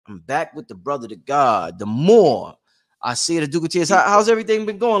I'm back with the brother to God, the more. Aseer the Duke of Tears. How's everything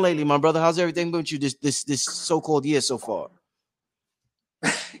been going lately, my brother? How's everything been with you this so-called year so far?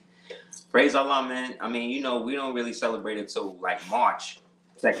 Praise Allah, man. I mean, you know, we don't really celebrate it till like March,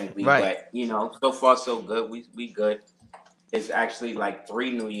 technically, right. But you know, so far so good. We good. It's actually like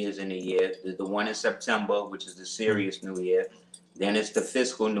 3 New Years in a year. There's the one in September, which is the serious New Year. Then it's the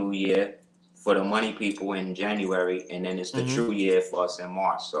fiscal New Year for the money people in January, and then it's the true year for us in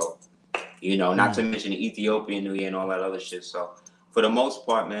March. So, you know, not to mention the Ethiopian New Year and all that other shit. So, for the most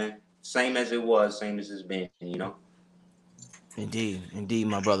part, man, same as it was, same as it's been, you know. Indeed,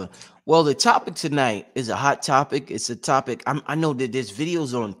 my brother. Well, the topic tonight is a hot topic. It's a topic. I know that there's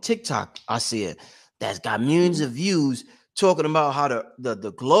videos on TikTok, I see it, that's got millions of views talking about how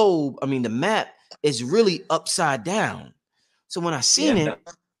the globe, I mean, the map is really upside down. So when I seen it,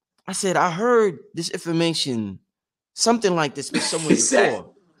 I said, I heard this information, something like this from someone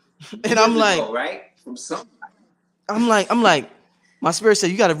before. And I'm like, right? From somebody. I'm like, my spirit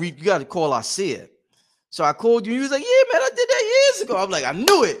said, you gotta call Aseer. So I called you. And you was like, yeah, man, I did that years ago. I'm like, I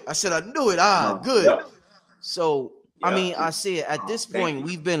knew it. I said, I knew it. Good. Yep. So, I mean, I said, at this point,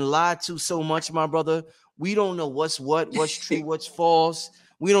 we've been lied to so much, my brother. We don't know what's true, what's false.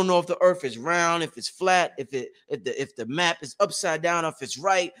 We don't know if the earth is round, if it's flat, if the map is upside down, if it's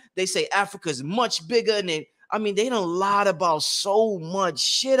right. They say Africa is much bigger. And they don't lie about so much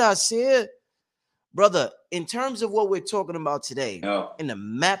shit, I said. Brother, in terms of what we're talking about today, in the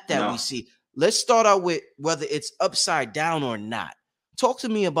map that we see, let's start out with whether it's upside down or not. Talk to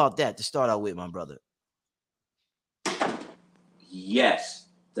me about that to start out with, my brother. Yes,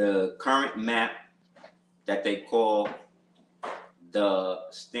 the current map that they call the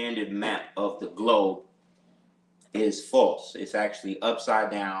standard map of the globe is false. It's actually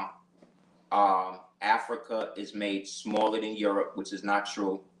upside down. Africa is made smaller than Europe, which is not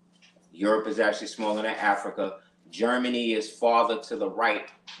true. Europe is actually smaller than Africa. Germany is farther to the right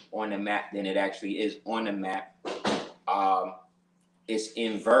on the map than it actually is on the map. It's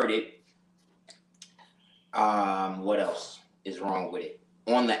inverted. What else is wrong with it?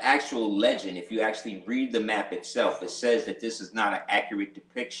 On the actual legend, if you actually read the map itself, it says that this is not an accurate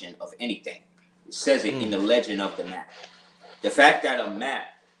depiction of anything. It says it in the legend of the map. The fact that a map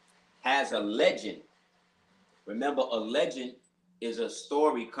has a legend, remember, a legend is a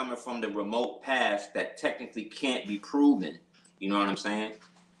story coming from the remote past that technically can't be proven. You know what I'm saying?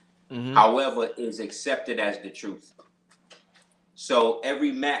 However, is accepted as the truth. So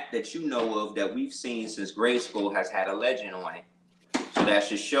every map that you know of that we've seen since grade school has had a legend on it. So that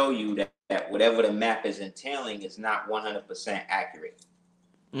should show you that whatever the map is entailing is not 100% accurate.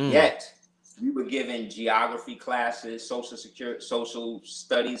 Yet, we were given geography classes, social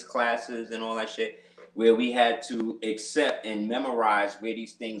studies classes, and all that shit, where we had to accept and memorize where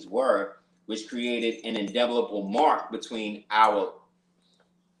these things were, which created an indelible mark between our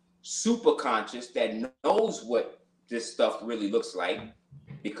superconscious that knows what this stuff really looks like,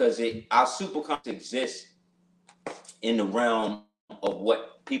 because our superconscious exists in the realm of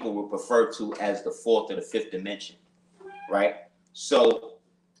what people would refer to as the fourth or the fifth dimension, right? So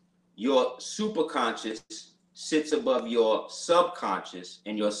your superconscious sits above your subconscious,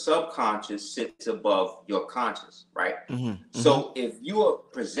 and your subconscious sits above your conscious, right? So if you are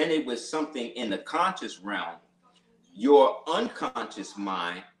presented with something in the conscious realm, your unconscious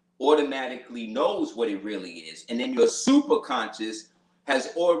mind automatically knows what it really is, and then your superconscious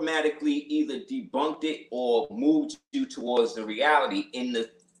has automatically either debunked it or moved you towards the reality in the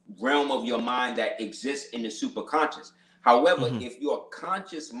realm of your mind that exists in the superconscious. However, if your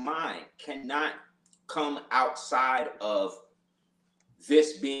conscious mind cannot come outside of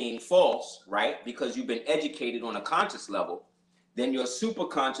this being false, right, because you've been educated on a conscious level, then your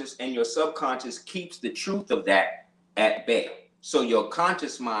superconscious and your subconscious keeps the truth of that at bay. So your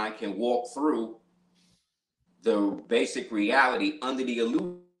conscious mind can walk through the basic reality under the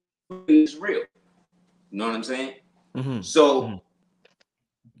illusion is real. You know what I'm saying? So,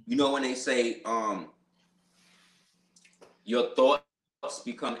 you know when they say your thoughts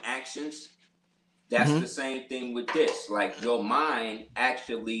become actions, that's the same thing with this. Like, your mind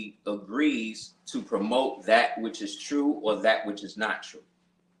actually agrees to promote that which is true or that which is not true.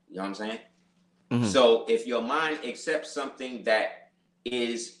 You know what I'm saying? So if your mind accepts something that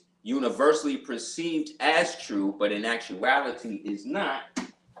is universally perceived as true, but in actuality is not,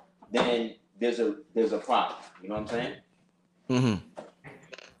 then there's a problem. You know what I'm saying?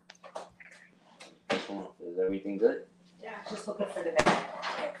 Is everything good? Yeah, just looking for the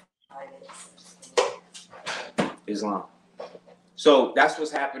back. Islam. So that's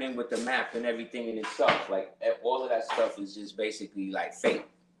what's happening with the map and everything in itself. Like, all of that stuff is just basically like fake.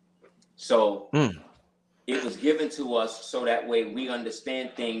 So it was given to us so that way we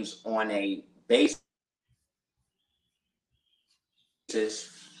understand things on a basis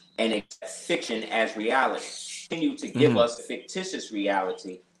and accept fiction as reality. Continue to give us a fictitious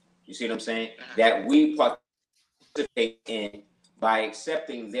reality. You see what I'm saying? That we participate in by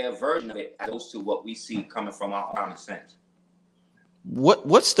accepting their version of it as opposed to what we see coming from our common sense.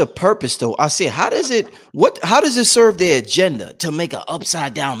 What's the purpose though? I said, how does it serve their agenda to make an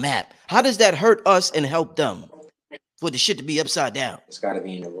upside down map? How does that hurt us and help them for the shit to be upside down? It's got to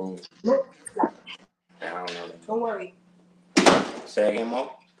be in the room. I don't know. Don't worry. Say again,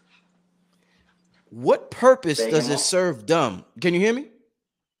 Mo. What purpose does it serve them? Can you hear me?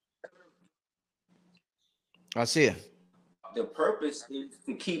 Aseer. The purpose is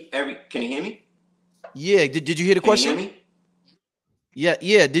to keep every. Can you hear me? Yeah. Did you hear the question? Can you hear me?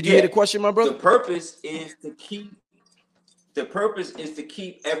 Yeah. Did you hear the question, my brother? The purpose is to keep. The purpose is to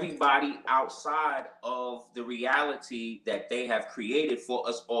keep everybody outside of the reality that they have created for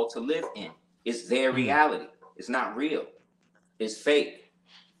us all to live in. It's their reality. It's not real. It's fake.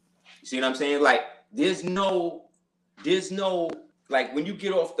 You see what I'm saying? Like there's no like when you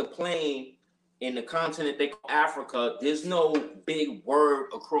get off the plane in the continent they call Africa, there's no big word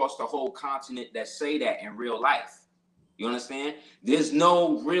across the whole continent that say that in real life. You understand? There's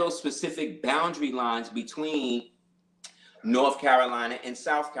no real specific boundary lines between North Carolina and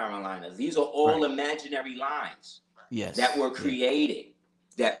South Carolina. These are all imaginary lines that were created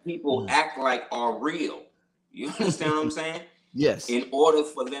that people act like are real. You understand what I'm saying? Yes. In order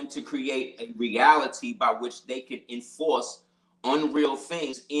for them to create a reality by which they can enforce unreal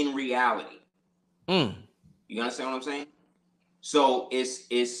things in reality. You understand what I'm saying? So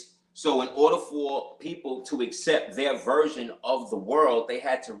so in order for people to accept their version of the world, they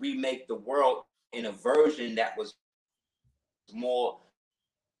had to remake the world in a version that was more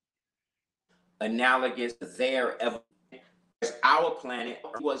analogous to their evolution. Our planet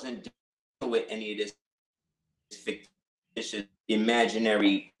wasn't dealing with any of this fictitious,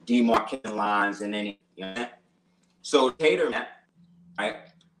 imaginary demarcation lines and any. You know? So Tater map, right,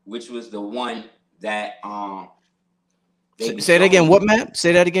 which was the one that say that again. What map?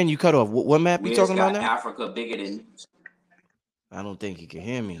 Say that again. You cut off. What map you talking about now? Africa bigger than. I don't think you can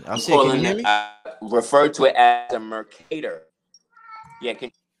hear me. I'll say, can you hear me? Refer to it as a Mercator.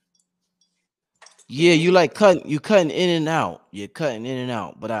 Yeah, you like cutting in and out. You're cutting in and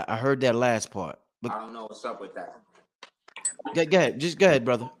out. But I heard that last part. But I don't know what's up with that. Go ahead. Just go ahead,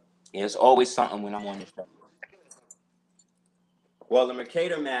 brother. It's always something when I'm on this show. Well, the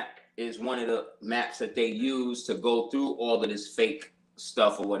Mercator map is one of the maps that they use to go through all of this fake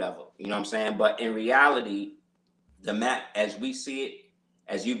stuff or whatever. You know what I'm saying? But in reality, the map as we see it,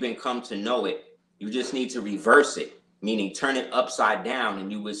 as you've been come to know it, you just need to reverse it, meaning turn it upside down,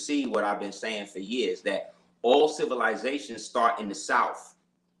 and you will see what I've been saying for years, that all civilizations start in the South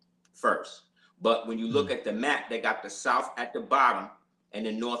first. But when you look at the map, they got the South at the bottom and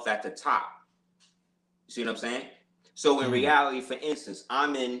the North at the top. You see what I'm saying? So in reality, for instance,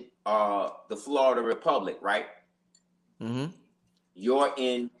 I'm in the Florida Republic, right? You're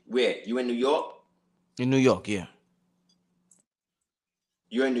in where? You in New York? In New York, yeah.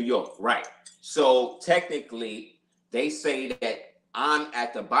 You're in New York, right? So technically, they say that I'm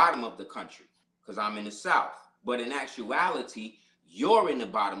at the bottom of the country because I'm in the South. But in actuality, you're in the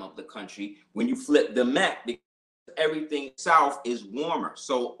bottom of the country when you flip the map, because everything south is warmer.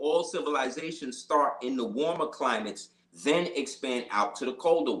 So all civilizations start in the warmer climates, then expand out to the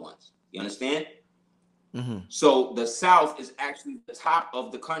colder ones. You understand? So the South is actually the top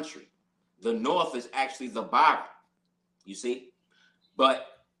of the country. The North is actually the bottom. You see?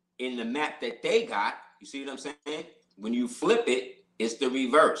 But in the map that they got, you see what I'm saying? When you flip it, it's the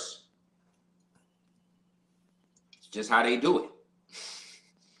reverse. It's just how they do it.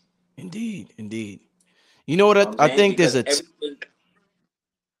 Indeed. You know what? I think there's a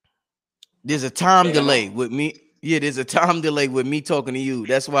time delay with me. Yeah, there's a time delay with me talking to you.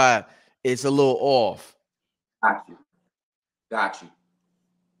 That's why it's a little off. Got you.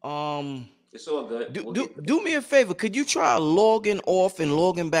 It's all good. Do me a favor. Could you try logging off and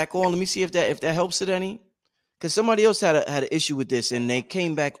logging back on? Let me see if that helps it any. Because somebody else had an issue with this and they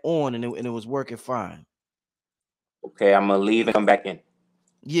came back on and it was working fine. Okay, I'm gonna leave and come back in.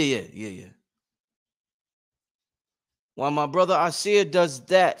 Yeah. While my brother Aseer does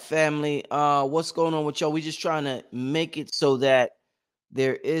that, family, what's going on with y'all? We just trying to make it so that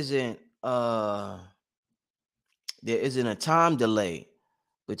there isn't a time delay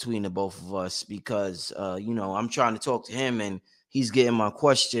between the both of us, because I'm trying to talk to him and he's getting my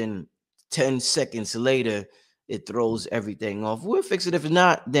question 10 seconds later. It throws everything off. We'll fix it. If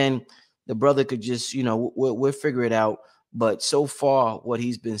not, then the brother could just, we'll figure it out. But so far, what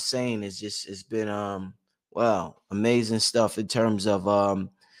he's been saying is just, it's been wow, amazing stuff in terms of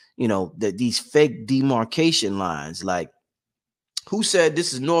these fake demarcation lines. Like, who said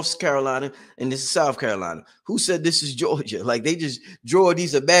this is North Carolina and this is South Carolina? Who said this is Georgia? Like, they just draw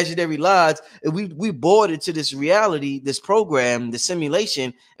these imaginary lines, and we bored into this reality, this program, the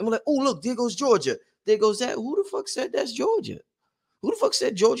simulation, and we're like, oh, look, there goes Georgia. There goes that. Who the fuck said that's Georgia? Who the fuck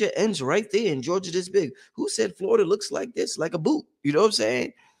said Georgia ends right there and Georgia this big? Who said Florida looks like this, like a boot? You know what I'm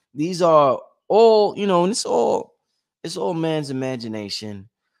saying? These are all, and it's all man's imagination.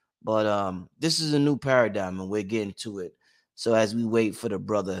 But this is a new paradigm, and we're getting to it. So as we wait for the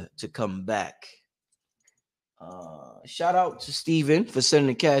brother to come back, shout out to Steven for sending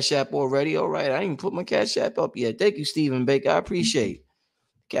the Cash App already. All right, I didn't even put my Cash App up yet. Thank you, Steven Baker. I appreciate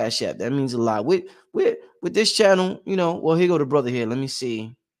Cash App. That means a lot. With this channel, well, here go the brother here. Let me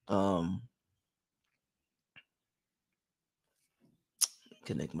see. Connect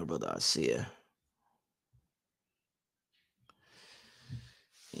my brother Aseer.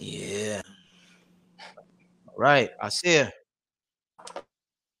 Yeah. All right, Aseer.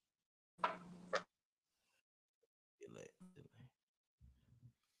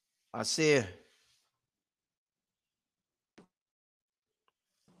 Aseer.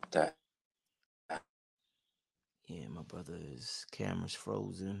 Yeah, my brother's camera's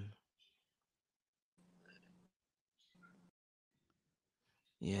frozen.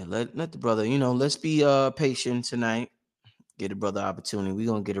 Yeah, let the brother, let's be patient tonight. Get the brother opportunity. We're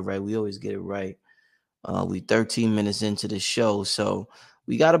gonna get it right. We always get it right. We 13 minutes into the show, so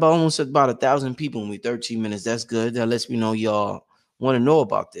we got almost about 1,000 people, and we 13 minutes. That's good. That lets me know y'all want to know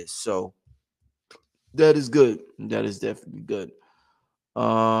about this. So that is good. That is definitely good.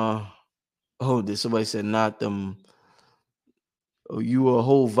 Did somebody said not them? Oh, you a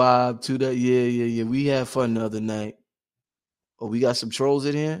whole vibe to that? Yeah, yeah, yeah. We had fun the other night. Oh, we got some trolls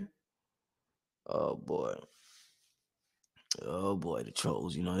in here. Oh boy. Oh boy, the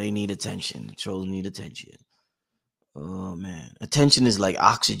trolls. They need attention. The trolls need attention. Oh man, attention is like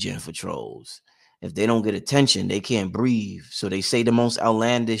oxygen for trolls. If they don't get attention, they can't breathe. So they say the most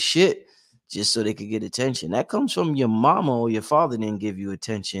outlandish shit just so they could get attention. That comes from your mama or your father didn't give you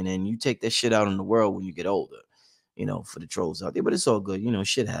attention, and you take that shit out in the world when you get older. For the trolls out there, but it's all good.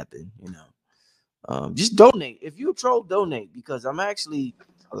 Shit happen. Just donate. If you a troll, donate, because I'm actually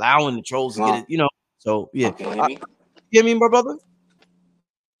allowing the trolls to get it. So yeah, Okay, you hear me, my brother?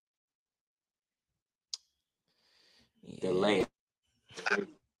 delay.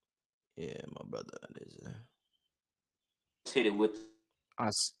 Yeah, my brother. Hit it with.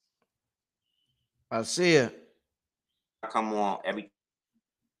 I see it. Come on, every.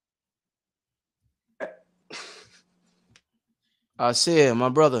 I see it, my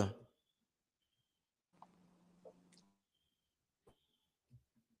brother.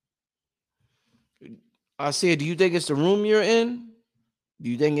 I see it. Do you think it's the room you're in? Do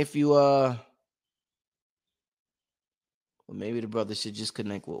you think if you well, maybe the brother should just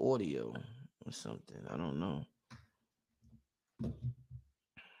connect with audio or something. I don't know. Let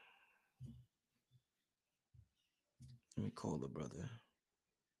me call the brother.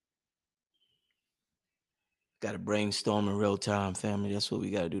 Got to brainstorm in real time, family. That's what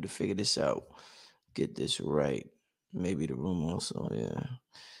we got to do to figure this out. Get this right. Maybe the room also, yeah.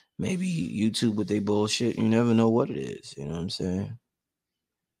 Maybe YouTube with their bullshit. You never know what it is. You know what I'm saying?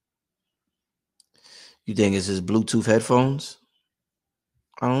 You think it's his Bluetooth headphones?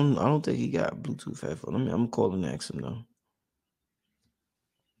 I don't think he got Bluetooth headphones. I'm calling to ask him though.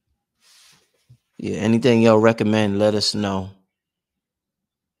 Yeah, anything y'all recommend, let us know.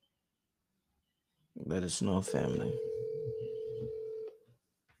 Let us know, family.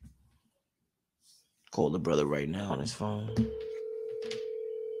 Call the brother right now on his phone.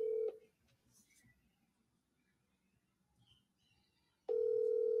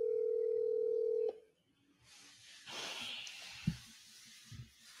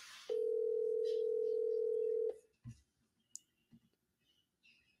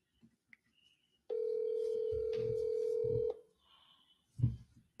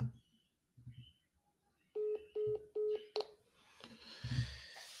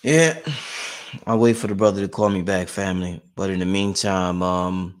 Yeah, I'll wait for the brother to call me back, family. But in the meantime,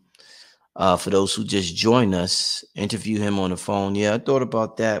 for those who just joined us, interview him on the phone. Yeah, I thought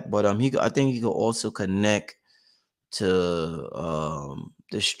about that, but I think he could also connect to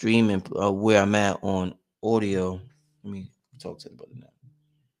the streaming where I'm at on audio. Let me talk to the brother now.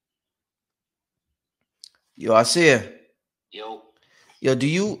 Yo, I see it. Yo, do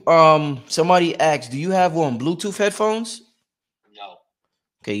you somebody asked, do you have on Bluetooth headphones? No.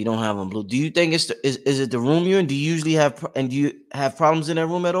 Okay, you don't have them blue. Do you think it's is it the room you're in? Do you usually have do you have problems in that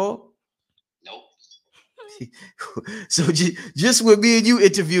room at all? Nope. So just with me and you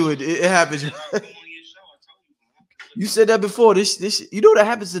interviewing, it happens. You said that before. This you know that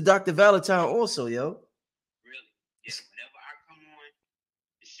happens to Dr. Valentine also, yo. Really? Yeah. Whenever I come on,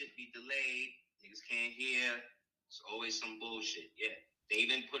 it should be delayed. Niggas can't hear. It's always some bullshit. Yeah. They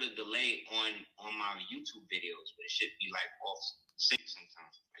even put a delay on my YouTube videos, but it should be like off sync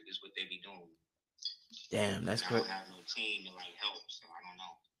sometimes. Like this what they be doing. Damn, that's crazy. I crazy. don't have no team to like help, so I don't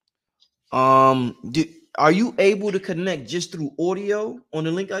know. Are you able to connect just through audio on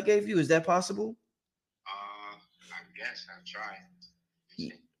the link I gave you? Is that possible? I guess I'll try.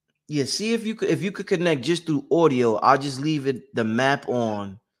 Yeah, see if you could connect just through audio. I'll just leave the map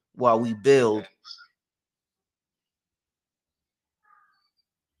on while we build.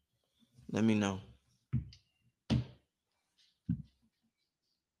 Let me know.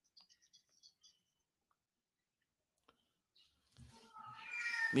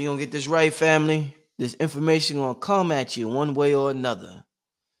 We gonna get this right, family. This information gonna come at you one way or another.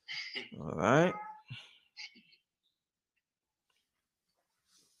 All right.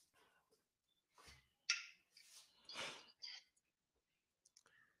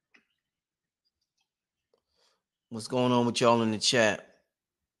 What's going on with y'all in the chat?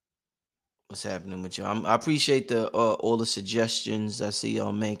 What's happening with y'all? I appreciate the all the suggestions I see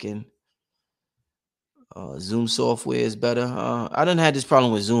y'all making. Zoom software is better. I done had this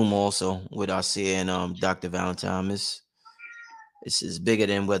problem with Zoom also with Aseer and Dr. Valentine. It's is bigger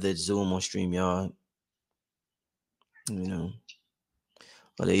than whether it's Zoom or StreamYard. You know.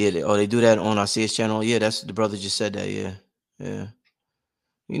 They do that on Aseer's channel. Yeah, that's the brother just said that. Yeah. Yeah.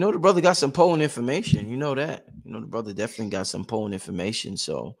 You know the brother got some polling information. You know that. You know the brother definitely got some polling information.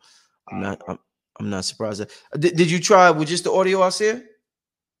 So I'm not surprised. Did you try with just the audio Aseer?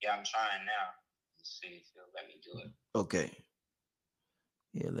 Yeah, I'm trying now. Let's see if he'll let me do it. Okay.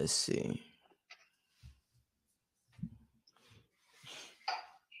 Yeah, let's see.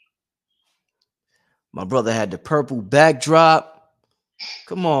 My brother had the purple backdrop.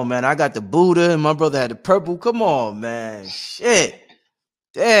 Come on, man. I got the Buddha, and my brother had the purple. Come on, man. Shit.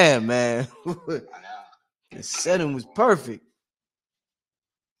 Damn, man. The setting was perfect.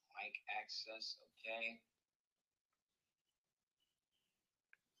 Mic access, okay.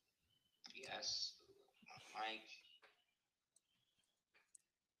 Yes, mic.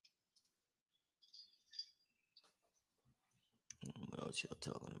 What else y'all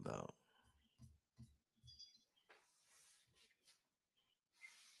talking about?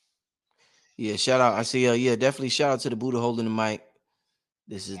 Yeah, shout out. I see. Yeah, definitely shout out to the Buddha holding the mic.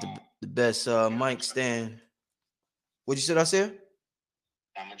 This is the best mic stand. What you said? I said.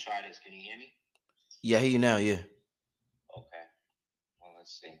 I'm gonna try this. Can you hear me? Yeah, I hear you now. Yeah. Okay. Well,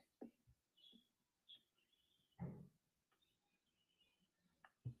 let's see.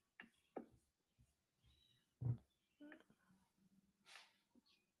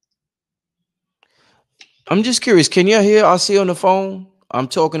 I'm just curious. Can you hear? I see on the phone. I'm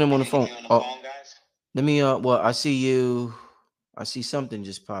talking to him on the phone. On the phone, guys? Let me. Well, I see you. I see something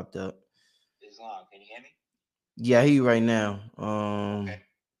just popped up. Islam, can you hear me? Yeah, I hear you right now. Okay.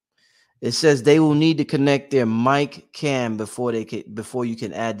 It says they will need to connect their mic cam before you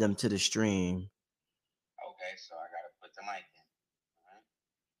can add them to the stream. Okay, so I gotta put the mic in. All right.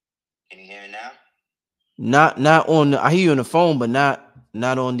 Can you hear me now? Not on the, I hear you on the phone, but not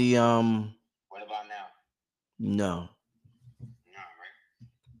on the What about now? No. No, right?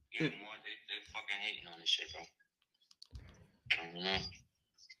 Yeah, more they fucking hating on this shit, bro. I don't know.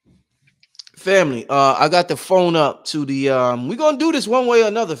 Family, I got the phone up to the we're gonna do this one way or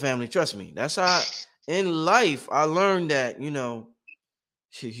another, family. Trust me. That's how in life I learned that, you know,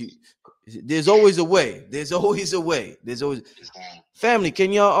 there's always a way. There's always a way. There's always family.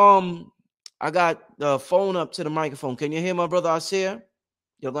 Can y'all I got the phone up to the microphone. Can you hear my brother Aseer?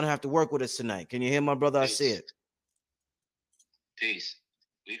 You're gonna have to work with us tonight. Can you hear my brother Aseer? Peace.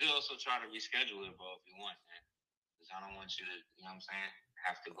 We could also try to reschedule it, bro, if you want, man. Because I don't want you to, you know what I'm saying,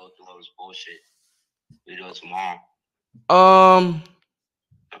 have to go through all this bullshit. We do it tomorrow.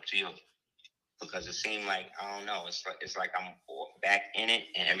 Up to you. Because it seemed like, I don't know, it's like I'm back in it,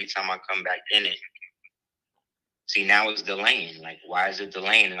 and every time I come back in it, see, now it's delaying. Like, why is it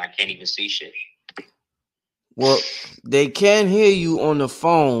delaying and I can't even see shit? Well, they can hear you on the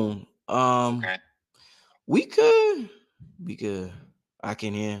phone. Okay. We could. I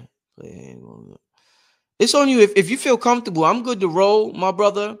can hear. It's on you. If you feel comfortable, I'm good to roll, my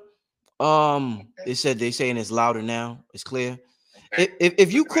brother. They saying it's louder now. It's clear. Okay.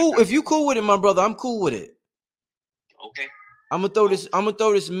 If you cool with it, my brother, I'm cool with it. Okay. I'm gonna throw this. I'm gonna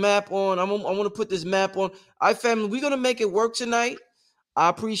throw this map on. I want to put this map on. All right, family, we're gonna make it work tonight. I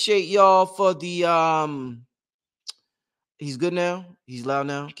appreciate y'all for the. He's good now. He's loud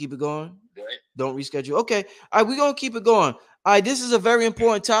now. Keep it going. Good. Don't reschedule. Okay. All right, we're gonna keep it going. All right, this is a very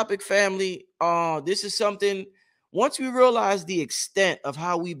important topic, family. This is something. Once we realize the extent of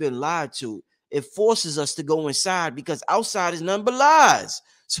how we've been lied to, it forces us to go inside because outside is nothing but lies.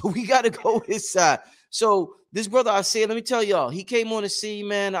 So we got to go inside. So this brother I said, let me tell y'all, he came on the scene,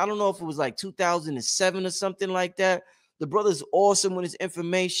 man. I don't know if it was like 2007 or something like that. The brother's awesome with his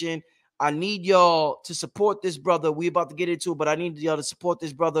information. I need y'all to support this brother. We about to get into it, but I need y'all to support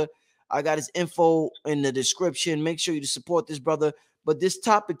this brother. I got his info in the description. Make sure you support this brother. But this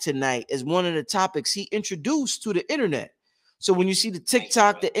topic tonight is one of the topics he introduced to the internet. So when you see the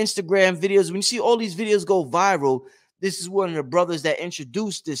TikTok, the Instagram videos, when you see all these videos go viral, this is one of the brothers that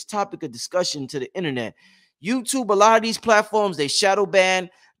introduced this topic of discussion to the internet. YouTube, a lot of these platforms, they shadow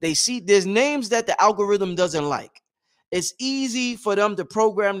ban. They see there's names that the algorithm doesn't like. It's easy for them to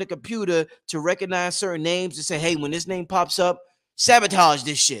program the computer to recognize certain names and say, hey, when this name pops up, sabotage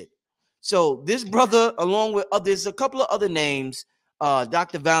this shit. So this brother, along with others, a couple of other names,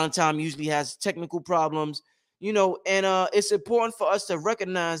 Dr. Valentine usually has technical problems, and it's important for us to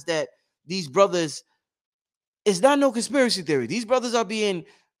recognize that these brothers, it's not no conspiracy theory. These brothers are being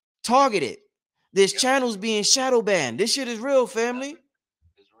targeted. There's channels being shadow banned. This shit is real, family.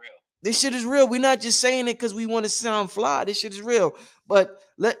 This shit is real. We're not just saying it because we want to sound fly. This shit is real. But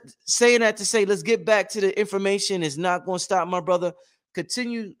saying that to say, let's get back to the information. Is not going to stop, my brother.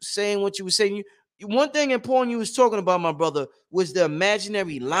 Continue saying what you were saying. One thing important you was talking about, my brother, was the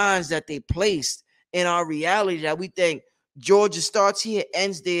imaginary lines that they placed in our reality that we think Georgia starts here,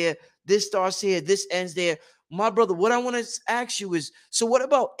 ends there. This starts here, this ends there. My brother, what I want to ask you is, so what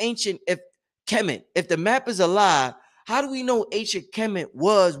about ancient Kemet? If the map is a lie, how do we know ancient Kemet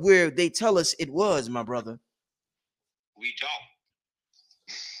was where they tell us it was, my brother? We don't.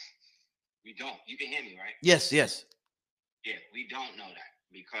 We don't. You can hear me, right? Yes, yes. Yeah, we don't know that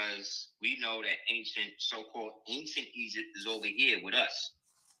because we know that so-called ancient Egypt is over here with us.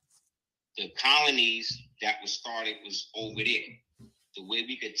 The colonies that was started was over there. The way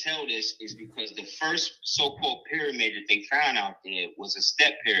we could tell this is because the first so-called pyramid that they found out there was a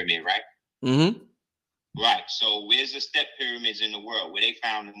step pyramid, right? Mm-hmm. Right. So where's the step pyramids in the world? Where they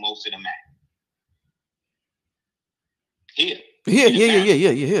found most of them at? Here.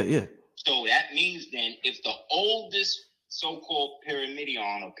 Yeah. So that means then if the oldest so-called pyramid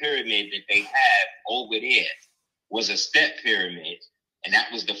that they have over there was a step pyramid, and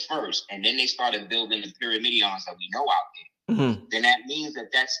that was the first, and then they started building the pyramidions that we know out there, then that means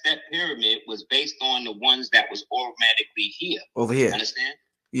that step pyramid was based on the ones that was automatically here. Over here. You understand?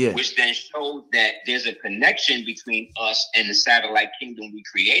 Yeah. Which then shows that there's a connection between us and the satellite kingdom we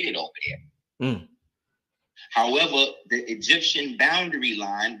created over there. However, the Egyptian boundary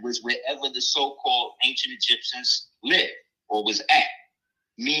line was wherever the so-called ancient Egyptians lived or was at,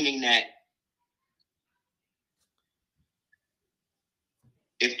 meaning that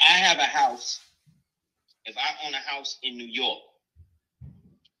if I own a house in New York,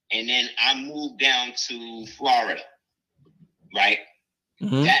 and then I move down to Florida, right?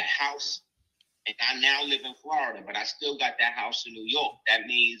 Mm-hmm. That house, and I now live in Florida, but I still got that house in New York. That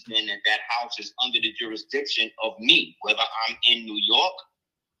means then that house is under the jurisdiction of me, whether I'm in New York,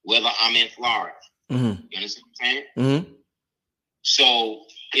 whether I'm in Florida. Mm-hmm. You understand what I'm saying? Mm-hmm. So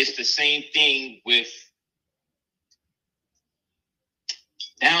it's the same thing with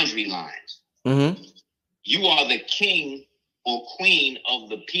boundary lines. Mm-hmm. You are the king or queen of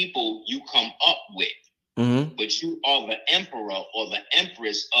the people you come up with, mm-hmm. but you are the emperor or the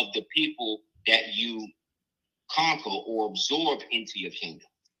empress of the people that you conquer or absorb into your kingdom.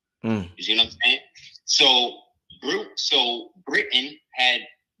 You see what I'm saying? So Britain had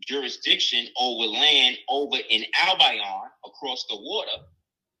jurisdiction over land over in Albion across the water,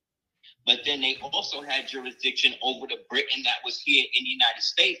 but then they also had jurisdiction over the Britain that was here in the United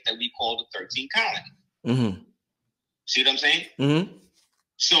States that we call the 13 colonies. Mm-hmm. See what I'm saying? Mm-hmm.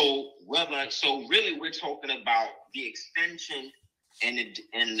 So really we're talking about the extension and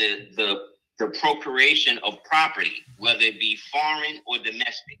the procreation of property, whether it be foreign or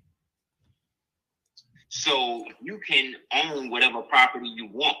domestic. So you can own whatever property you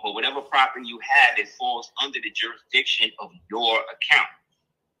want, but whatever property you have, it falls under the jurisdiction of your account.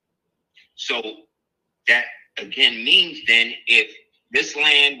 So that again means then if this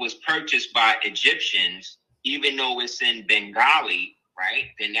land was purchased by Egyptians, even though it's in Bengali, right,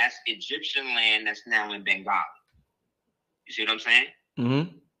 then that's Egyptian land that's now in Bengali. You see what I'm saying?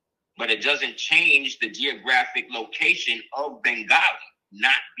 Mm-hmm. but it doesn't change the geographic location of Bengali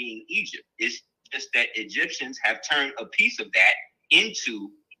not being Egypt. It's just that Egyptians have turned a piece of that into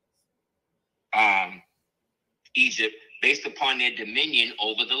Egypt based upon their dominion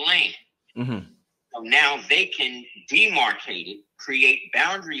over the land. Mm-hmm. So now they can demarcate it, create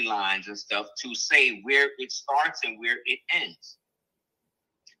boundary lines and stuff to say where it starts and where it ends.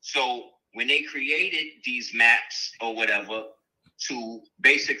 So when they created these maps or whatever to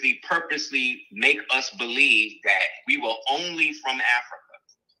basically purposely make us believe that we were only from Africa,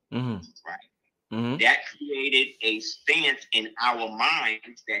 Mm-hmm. right? Mm-hmm. That created a stance in our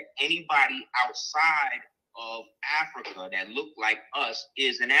minds that anybody outside of Africa that looked like us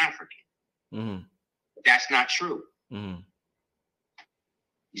is an African. Mm-hmm. That's not true. Mm-hmm.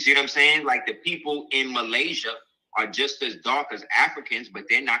 You see what I'm saying? Like the people in Malaysia are just as dark as Africans, but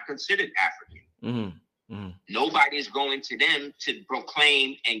they're not considered African. Mm-hmm. Mm-hmm. Nobody is going to them to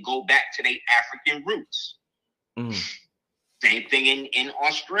proclaim and go back to their African roots. Mm-hmm. Same thing in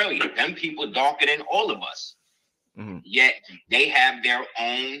Australia. Them people darker than all of us. Mm-hmm. Yet they have their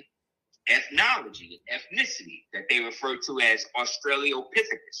own ethnology, ethnicity that they refer to as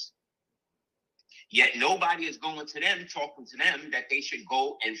Australopithecus. Yet nobody is going to them, talking to them that they should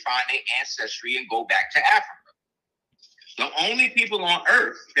go and find their ancestry and go back to Africa. The only people on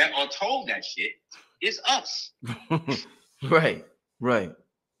earth that are told that shit is us. Right, right.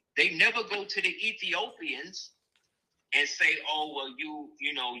 They never go to the Ethiopians and say, oh, well,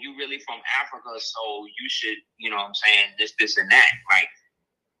 you know, you really from Africa, so you should, you know what I'm saying, this, and that. Like,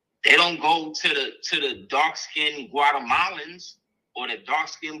 they don't go to the dark-skinned Guatemalans or the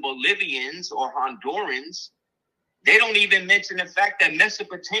dark-skinned Bolivians or Hondurans. They don't even mention the fact that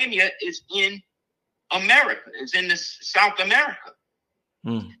Mesopotamia is in America, is in the South America.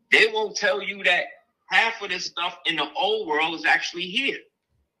 Mm. They won't tell you that half of the stuff in the old world is actually here.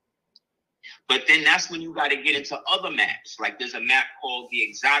 But then that's when you got to get into other maps. Like there's a map called the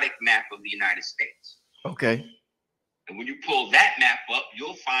exotic map of the United States. Okay. And when you pull that map up,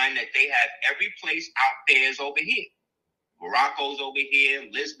 you'll find that they have every place out there is over here. Morocco's over here,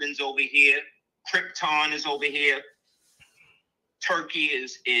 Lisbon's over here, Krypton is over here. Turkey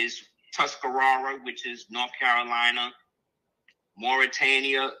is Tuscarora, which is North Carolina.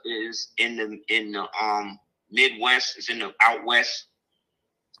 Mauritania is in the Midwest, is in the out west.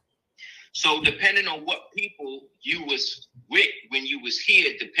 So depending on what people you was with when you was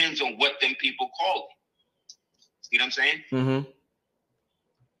here, depends on what them people call it. You know what I'm saying? Mm-hmm.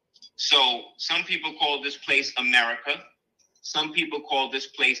 So some people call this place America. Some people call this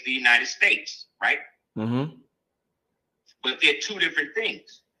place the United States, right? Mm-hmm. But they're two different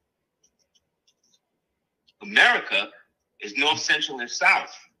things. America is North, Central, and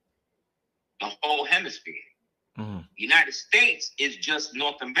South, the whole hemisphere. Mm-hmm. United States is just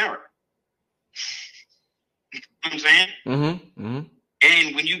North America. You know what I'm saying? Mm-hmm. Mm-hmm.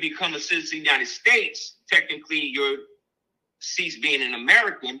 And when you become a citizen of the United States, technically you're cease being an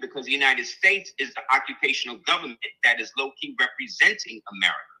American because the United States is the occupational government that is low-key representing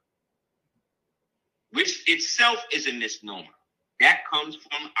America, which itself is a misnomer. That comes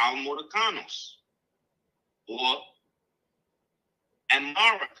from Almoricanos or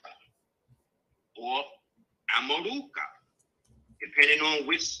Amarica or Amoruca, depending on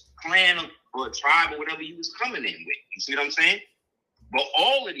which clan or tribe or whatever you was coming in with. You see what I'm saying? But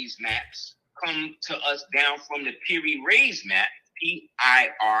all of these maps come to us down from the Piri Reis map, Pirireis,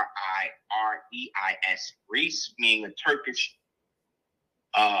 Reis being a Turkish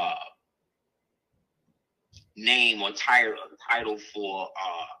name or title for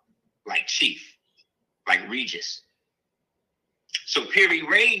like chief, like Regis. So Piri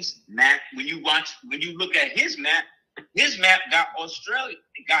Reis map, when you look at his map got Australia,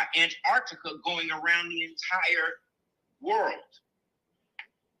 got Antarctica going around the entire world.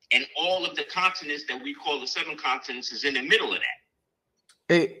 And all of the continents that we call the 7 continents is in the middle of that.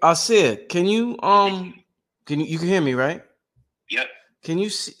 Hey, Aseer, can you you can hear me, right? Yep. Can you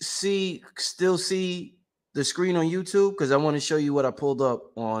still see the screen on YouTube? Because I want to show you what I pulled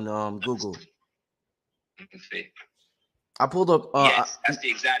up on Google. Let me see. I pulled up. Yes, that's the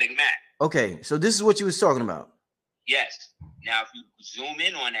exotic map. Okay, so this is what you was talking about. Yes. Now, if you zoom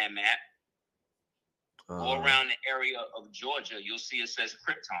in on that map, go around the area of Georgia, you'll see it says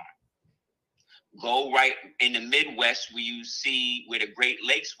Krypton. Go right in the Midwest where you see where the Great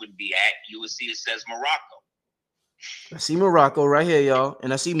Lakes would be at, you will see it says Morocco. I see Morocco right here, y'all.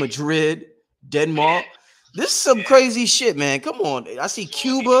 And I see Madrid, Denmark. Yeah. This is some crazy shit, man. Come on. I see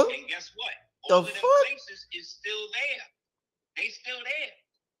Cuba. And guess what? The All of them fuck? places is still there. They still there.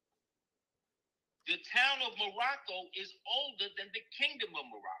 The town of Morocco is older than the kingdom of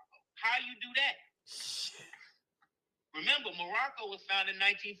Morocco. How you do that? Remember, Morocco was founded in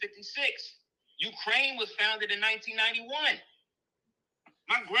 1956. Ukraine was founded in 1991.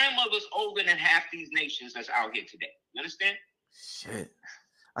 My grandmother's older than half these nations that's out here today. You understand? Shit.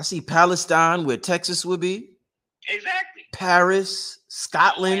 I see Palestine, where Texas would be. Exactly. Paris,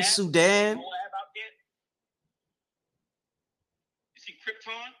 Scotland, Moab, Sudan. Moab out there. You see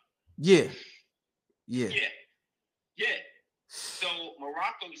Krypton? Yeah. Yeah. Yeah. Yeah. So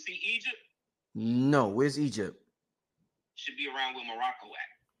Morocco, you see Egypt? No, where's Egypt? Should be around where Morocco at.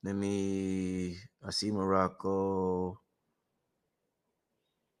 I see Morocco.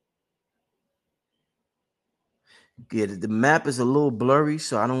 Yeah, the map is a little blurry,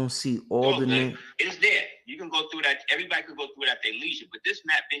 so I don't see all the names. It's there. You can go through that. Everybody can go through it at their leisure. But this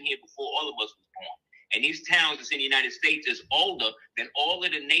map been here before all of us was born. And these towns that's in the United States is older than all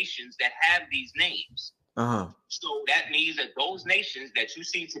of the nations that have these names. So that means that those nations that you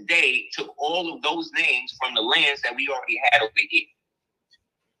see today took all of those names from the lands that we already had over here.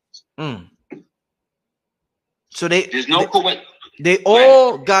 So there's no coincidence. They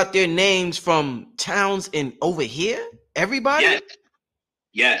all got their names from towns in over here? Everybody? Yes.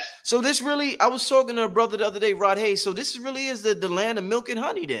 Yes. So this really, I was talking to a brother the other day, Rod Hayes. So this really is the land of milk and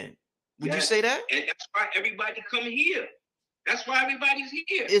honey then. Would you say that? And that's why everybody come here. That's why everybody's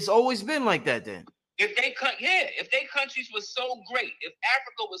here. It's always been like that then. If their countries were so great, if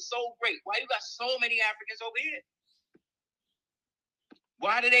Africa was so great, why you got so many Africans over here?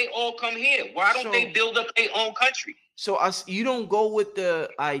 Why do they all come here? Why don't they build up their own country? So you don't go with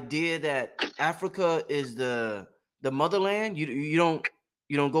the idea that Africa is the motherland? You don't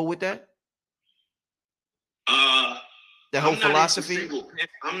go with that? That whole philosophy?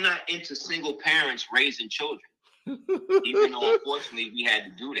 I'm not into single parents raising children. Even though unfortunately we had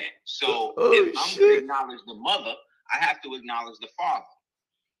to do that. So if I'm going to acknowledge the mother, I have to acknowledge the father.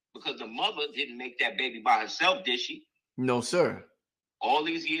 Because the mother didn't make that baby by herself, did she? No, sir. All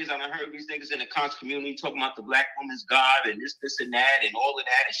these years I done heard these niggas in the conscious community talking about the black woman's God and this and that and all of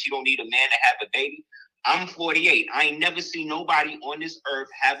that, and she don't need a man to have a baby. I'm 48. I ain't never seen nobody on this earth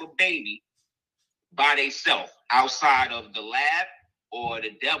have a baby by themselves outside of the lab or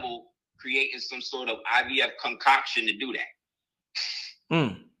the devil creating some sort of IVF concoction to do that.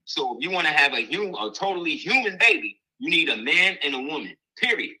 So if you want to have a totally human baby, you need a man and a woman,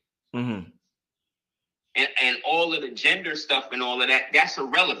 period. And all of the gender stuff and all of that, that's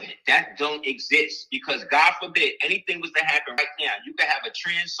irrelevant. That don't exist because God forbid anything was to happen right now. You could have a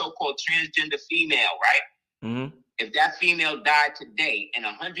so-called transgender female, right? If that female died today and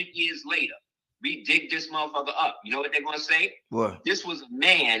 100 years later, we dig this motherfucker up. You know what they're going to say? What? This was a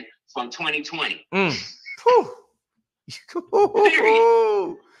man from 2020. Period.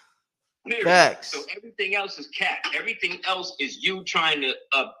 Facts. So everything else is cat. Everything else is you trying to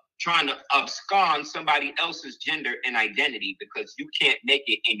abscond somebody else's gender and identity because you can't make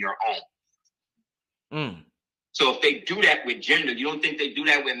it in your own. So if they do that with gender, you don't think they do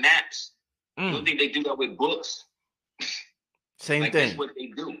that with maps? You don't think they do that with books? Same thing. That's what they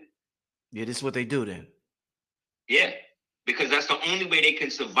do. Yeah, this is what they do then. Yeah, because that's the only way they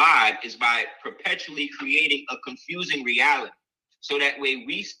can survive is by perpetually creating a confusing reality. So that way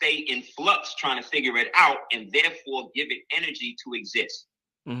we stay in flux trying to figure it out and therefore give it energy to exist.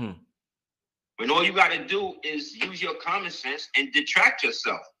 When all you got to do is use your common sense and detract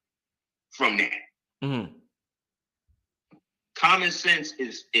yourself from that. Common sense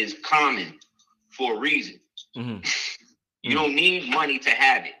is common for a reason. You don't need money to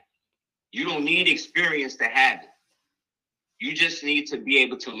have it. You don't need experience to have it. You just need to be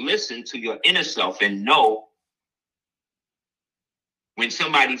able to listen to your inner self and know when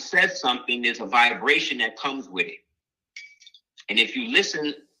somebody says something, there's a vibration that comes with it. And if you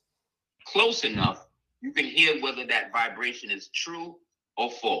listen close enough, you can hear whether that vibration is true or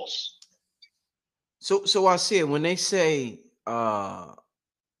false. So I see it when they say the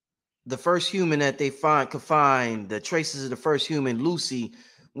first human that they could find the traces of the first human, Lucy,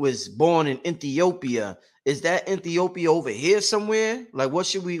 was born in Ethiopia. Is that Ethiopia over here somewhere? Like, what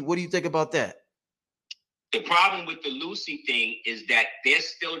do you think about that? The problem with the Lucy thing is that they're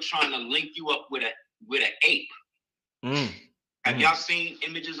still trying to link you up with an ape. Have y'all seen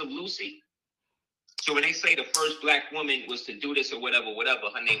images of Lucy? So when they say the first black woman was to do this or whatever,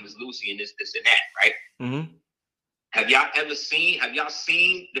 her name was Lucy and this and that, right? Have y'all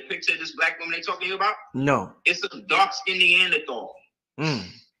seen the picture of this black woman they talking about? No. It's a dark-skinned Neanderthal.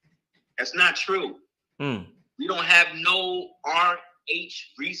 That's not true. We don't have no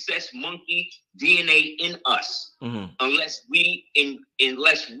RH recessed monkey DNA in us unless we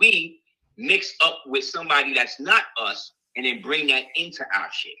mix up with somebody that's not us and then bring that into our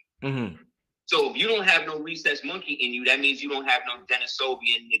shit. Mm-hmm. So if you don't have no rhesus monkey in you, that means you don't have no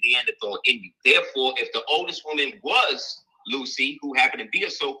Denisovian Neanderthal in you. Therefore, if the oldest woman was Lucy, who happened to be a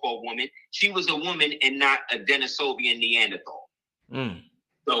so-called woman, she was a woman and not a Denisovian Neanderthal. Mm.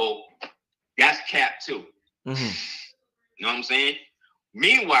 So that's cap too. Mm-hmm. You know what I'm saying?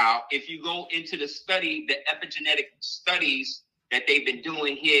 Meanwhile, if you go into the study, the epigenetic studies that they've been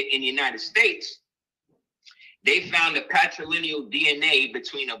doing here in the United States, they found a patrilineal DNA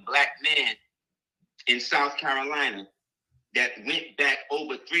between a black man in South Carolina that went back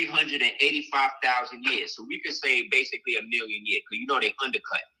over 385,000 years. So we could say basically a million years, because you know they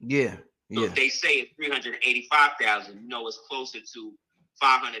undercut. Yeah. So if they say it's 385,000, you know it's closer to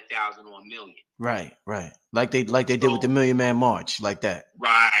 500,000 or a million. Right. Like they did with the Million Man March, like that.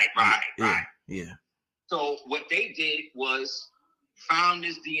 Right. Yeah. So what they did was found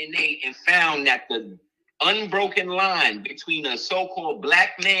this DNA and found that the unbroken line between a so-called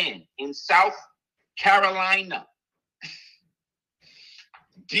black man in South Carolina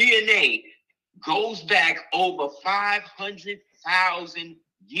DNA goes back over 500,000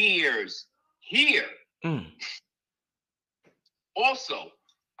 years here. Mm. Also,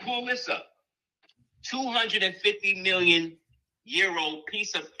 pull this up. 250 million year old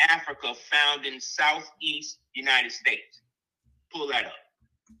piece of Africa found in Southeast United States. Pull that up.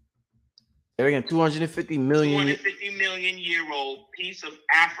 There again, 250 million. 250 million year old piece of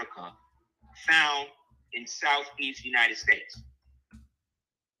Africa found in Southeast United States.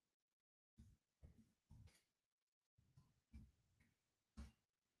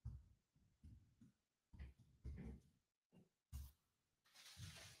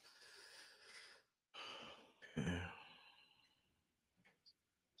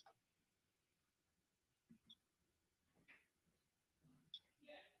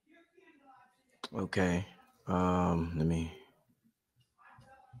 Okay. Let me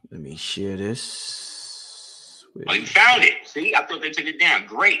share this. Oh, you found it. See, I thought they took it down.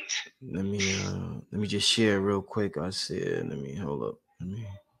 Great. Let me just share real quick. I said, let me hold up. Let me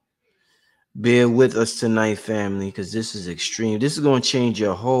bear with us tonight, family, because this is extreme. This is going to change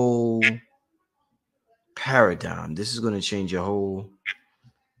your whole paradigm. This is going to change your whole.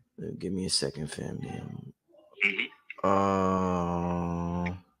 Give me a second, family.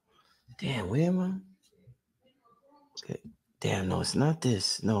 Damn, where am I? Okay. Damn, no, it's not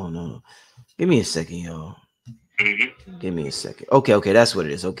this. No. Give me a second, y'all. Give me a second. Okay, that's what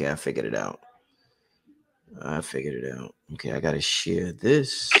it is. Okay, I figured it out. Okay, I gotta share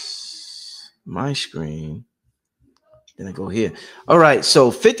this, my screen. Then I go here. All right,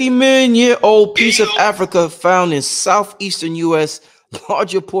 so 50 million year old piece of Africa found in southeastern U.S.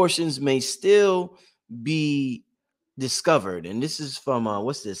 Larger portions may still be discovered. And this is from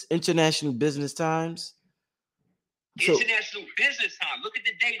what's this? International Business Times. International Business Time. Look at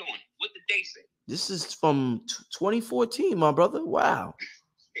the date on it. What the date say? This is from 2014, my brother. Wow.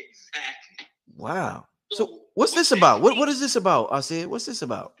 Exactly. Wow. So what's this about? What is this about, Aseer? What's this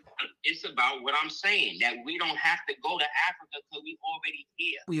about? It's about what I'm saying, that we don't have to go to Africa because we already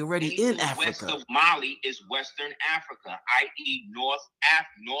here. We already Anything in Africa. West of Mali is Western Africa, i.e.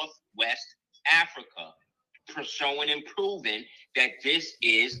 Northwest Africa, showing and proving that this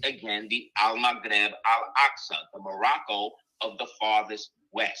is, again, the Al-Maghreb Al-Aqsa, the Morocco of the farthest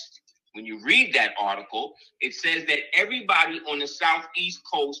west. When you read that article, it says that everybody on the southeast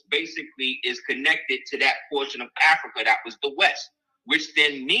coast basically is connected to that portion of Africa that was the west, which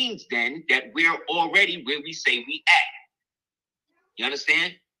then means then that we're already where we say we at. You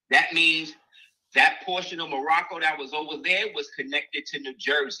understand? That means that portion of Morocco that was over there was connected to New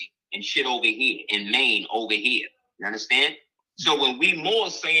Jersey and shit over here, in Maine over here. You understand? So when we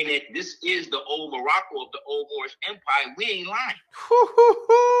Moors saying that this is the old Morocco of the old Moorish Empire, we ain't lying.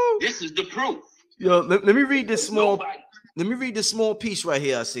 This is the proof. Yo, let me read this small. Let me read this small piece right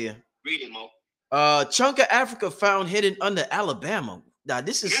here. I see it. Read it, Mo. Chunk of Africa found hidden under Alabama. Now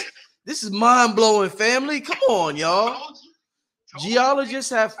this is mind blowing, family. Come on, y'all. Geologists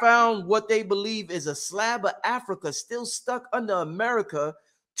have found what they believe is a slab of Africa still stuck under America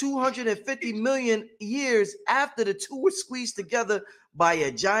 250 million years after the two were squeezed together by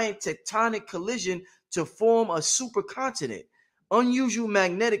a giant tectonic collision to form a supercontinent. Unusual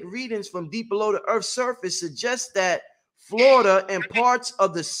magnetic readings from deep below the Earth's surface suggest that Florida and parts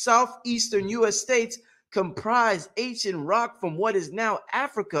of the southeastern U.S. states comprise ancient rock from what is now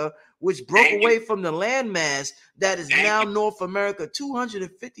Africa, which broke away from the landmass that is now North America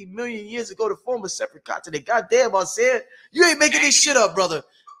 250 million years ago to form a separate continent. God damn, I said, you ain't making this shit up, brother.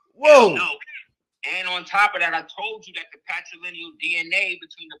 Whoa. No. And on top of that, I told you that the patrilineal DNA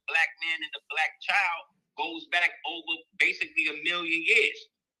between the black man and the black child goes back over basically a million years.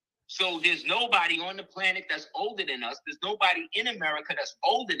 So there's nobody on the planet that's older than us. There's nobody in America that's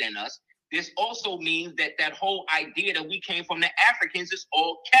older than us. This also means that that whole idea that we came from the Africans is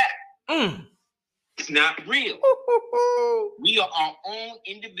all cap. It's not real. We are our own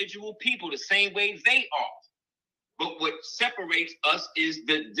individual people, the same way they are. But what separates us is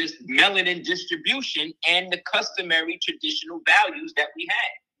this melanin distribution and the customary traditional values that we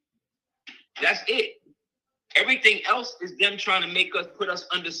have. That's it. Everything else is them trying to put us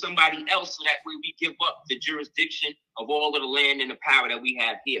under somebody else so that way we give up the jurisdiction of all of the land and the power that we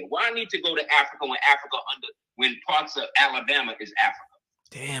have here. Why need to go to Africa when parts of Alabama is Africa?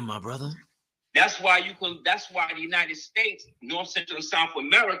 Damn, my brother. That's why the United States, North, Central, and South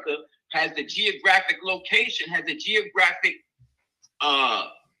America has the geographic location, has a geographic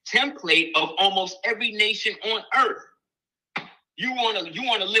template of almost every nation on earth. You want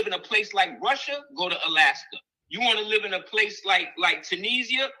to live in a place like Russia? Go to Alaska. You want to live in a place like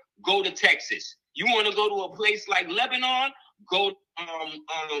Tunisia? Go to Texas. You want to go to a place like Lebanon? Go to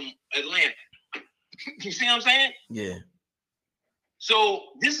Atlanta. You see what I'm saying? Yeah.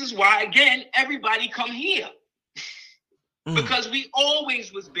 So this is why, again, everybody come here. Because we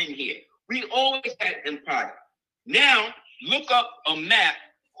always was been here. We always had empire. Now, look up a map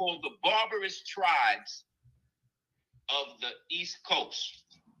called the Barbarous Tribes of the East Coast,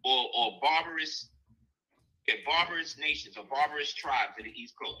 or barbarous nations, or barbarous tribes of the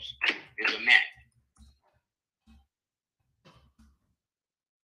East Coast. There's a map.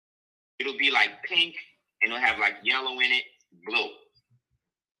 It'll be like pink, and it'll have like yellow in it, blue.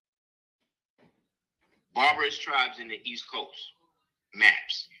 Barbarous tribes in the East Coast.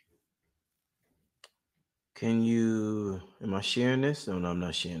 Maps. Am I sharing this? No, I'm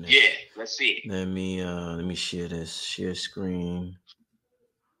not sharing this. Yeah, let's see. Let me share this. Share screen.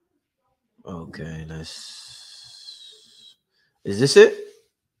 Okay, is this it?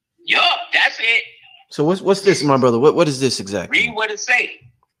 Yup, that's it. So what's this, my brother? What is this exactly? Read what it say.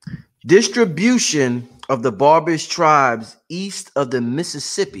 Distribution of the barbarous tribes east of the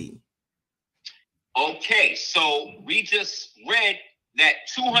Mississippi. Okay, so we just read that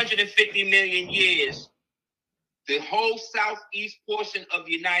 250 million years, the whole southeast portion of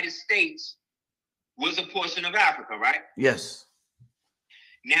the United States was a portion of Africa, right? Yes.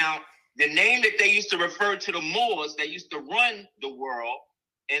 Now, the name that they used to refer to the Moors that used to run the world,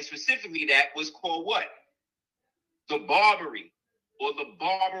 and specifically that, was called what? The Barbary, or the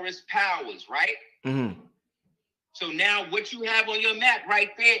barbarous powers, right? Mm-hmm. So now what you have on your map right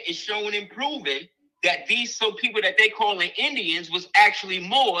there is showing and proving that these people that they call the Indians was actually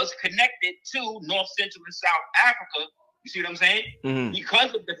Moors connected to North, Central, and South Africa. You see what I'm saying? Mm-hmm.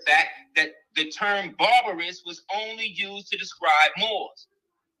 Because of the fact that the term barbarous was only used to describe Moors.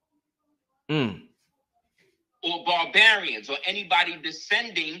 Or barbarians, or anybody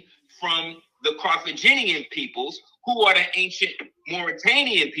descending from the Carthaginian peoples, who are the ancient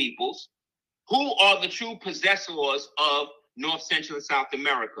Mauritanian peoples, who are the true possessors of North, Central, and South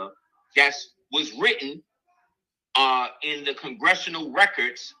America. That was written in the congressional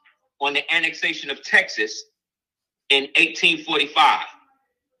records on the annexation of Texas in 1845,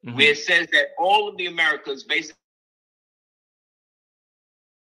 where it says that all of the Americas basically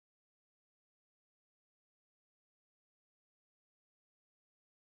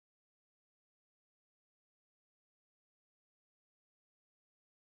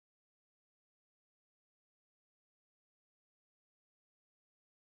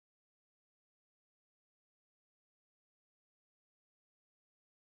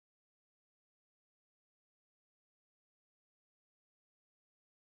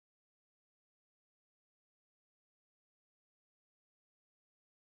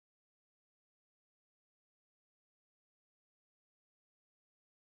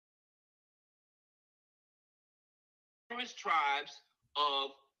tribes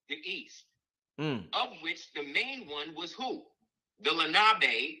of the East, of which the main one was who? The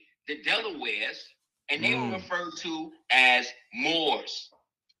Lenape, the Delawares, and they were referred to as Moors.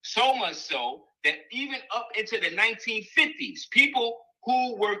 So much so that even up into the 1950s, people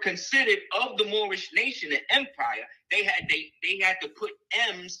who were considered of the Moorish nation and empire, they had to put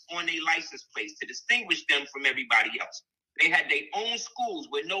M's on their license plates to distinguish them from everybody else. They had their own schools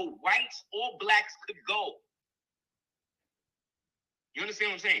where no whites or blacks could go. You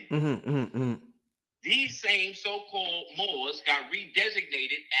understand what I'm saying? These same so-called Moors got redesignated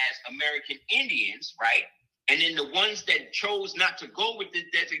as American Indians, right? And then the ones that chose not to go with this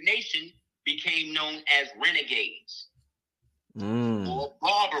designation became known as renegades or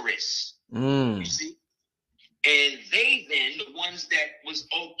barbarous. You see? And they then, the ones that was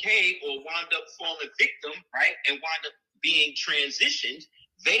okay or wound up falling victim, right, and wound up being transitioned,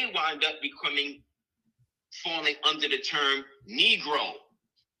 they wound up falling under the term Negro.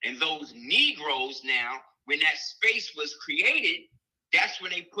 And those Negroes now, when that space was created, that's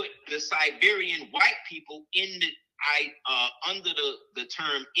when they put the Siberian white people under the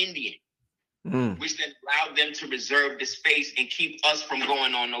term Indian, which then allowed them to reserve the space and keep us from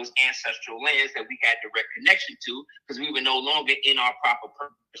going on those ancestral lands that we had direct connection to, because we were no longer in our proper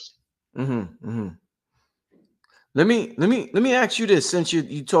purpose. Let me ask you this, since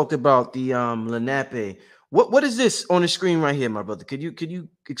you talked about the Lenape. What is this on the screen right here, my brother? Could you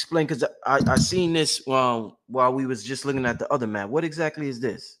explain? Because I seen this while we was just looking at the other map. What exactly is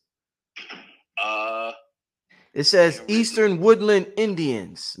this? It says Eastern Woodland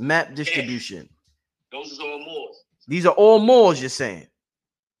Indians map distribution. Those are all Moors. These are all Moors, you're saying?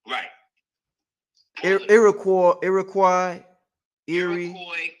 Right. Iroquois, Erie.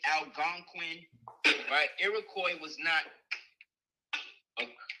 Iroquois, Algonquin. Right. Iroquois was not a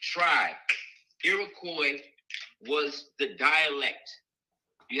tribe. Iroquois was the dialect.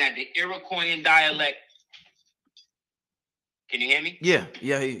 You had the Iroquoian dialect. Can you hear me? Yeah.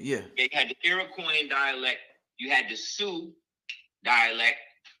 You had the Iroquoian dialect. You had the Sioux dialect,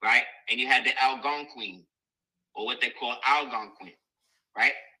 right? And you had the Algonquin, or what they call Algonquin,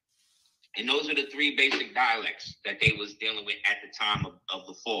 right? And those are the three basic dialects that they was dealing with at the time of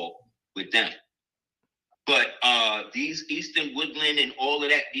the fall with them. But these Eastern Woodland and all of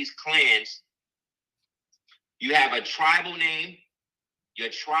that, these clans, you have a tribal name. Your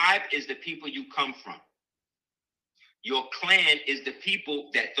tribe is the people you come from. Your clan is the people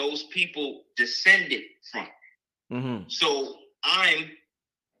that those people descended from. So I'm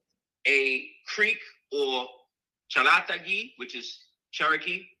a Creek or Chalatagi, which is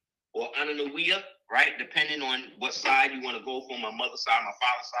Cherokee, or Ananawiya, right? Depending on what side you want to go from, my mother's side, my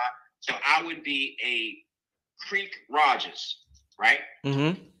father's side. So I would be a Creek Rogers, right?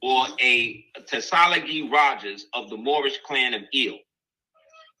 Or a Tasalagi Rogers of the Moorish clan of Eel.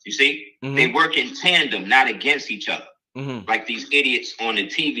 You see? They work in tandem, not against each other. Like these idiots on the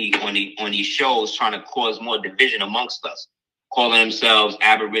TV, on these shows, trying to cause more division amongst us, calling themselves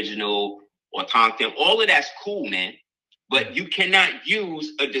Aboriginal or Tonkin. All of that's cool, man. But you cannot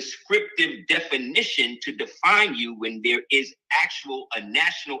use a descriptive definition to define you when there is a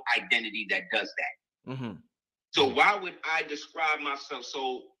national identity that does that. So why would I describe myself?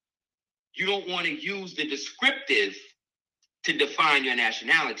 So you don't want to use the descriptive to define your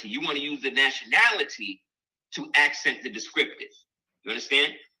nationality. You want to use the nationality to accent the descriptive. You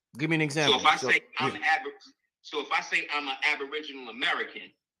understand? Give me an example. So if I say I'm an Aboriginal American,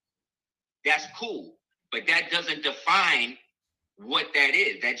 that's cool. But that doesn't define what that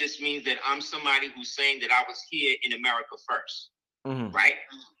is. That just means that I'm somebody who's saying that I was here in America first. Right?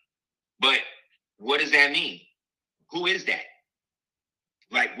 But what does that mean? Who is that?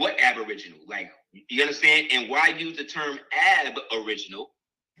 Like, what Aboriginal? Like, you understand? And why use the term Aboriginal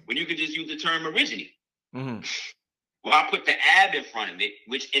when you could just use the term origine? Well, I put the ab in front of it,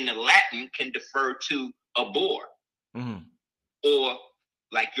 which in the Latin can defer to a bore, or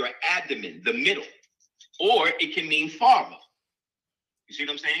like your abdomen, the middle, or it can mean farmer. You see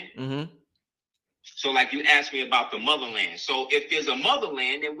what I'm saying? So like you asked me about the motherland. So if there's a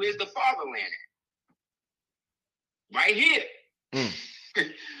motherland, then where's the fatherland at? Right here.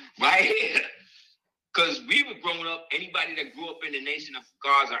 Right here. Because we were growing up, anybody that grew up in the nation of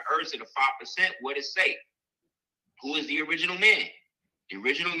gods or earth, the 5%, what it say? Who is the original man? The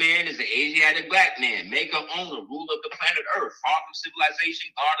original man is the Asiatic black man, maker, owner, ruler of the planet Earth, father of civilization,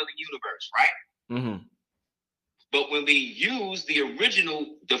 god of the universe, right? But when we use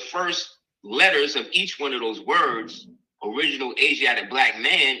the first letters of each one of those words, original Asiatic black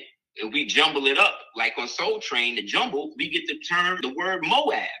man, and we jumble it up, like on Soul Train, the jumble, we get the word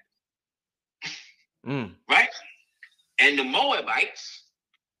Moab. Right? And the Moabites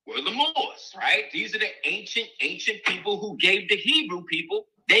were the Moors, right? These are the ancient people who gave the Hebrew people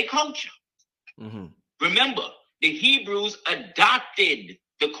their culture. Remember, the Hebrews adopted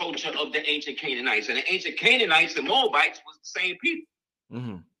the culture of the ancient Canaanites, and the ancient Canaanites and Moabites was the same people.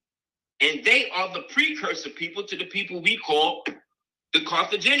 And they are the precursor people to the people we call the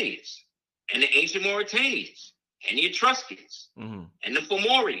Carthaginians and the ancient Mauritanians and the Etruscans and the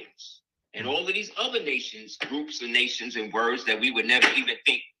Fomorians and all of these other nations, groups of nations and words that we would never even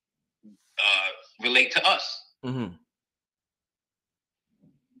think relate to us.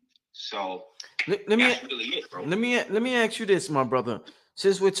 So that's really it, bro. Let me ask you this, my brother.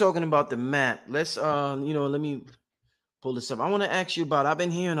 Since we're talking about the map, let's let me pull this up. I want to ask you about, I've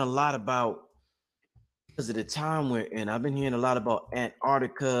been hearing a lot about, because of the time we're in, I've been hearing a lot about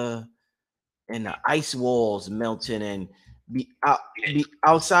Antarctica and the ice walls melting, and be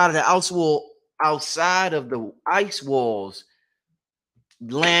outside of the outside of the ice walls,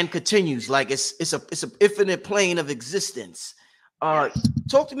 land continues like it's a infinite plane of existence.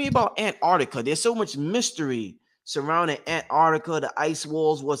 Talk to me about Antarctica. There's so much mystery surrounding Antarctica, the ice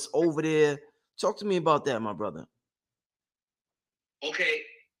walls, what's over there. Talk to me about that, my brother. Okay.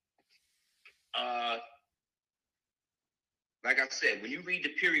 Like I said, when you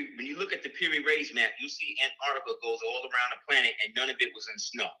look at the Piri Reis map, you see Antarctica goes all around the planet, and none of it was in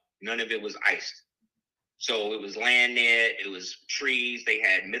snow. None of it was iced. So it was land there. It was trees. They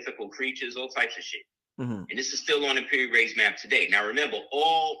had mythical creatures, all types of shit. Mm-hmm. And this is still on the Piri Reis map today. Now, remember,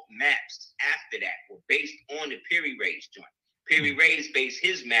 all maps after that were based on the Piri Reis joint. Piri Reis based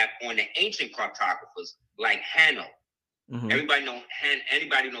his map on the ancient cartographers like Hanno. Mm-hmm. Anybody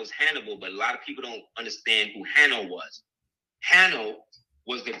knows Hannibal, but a lot of people don't understand who Hanno was. Hanno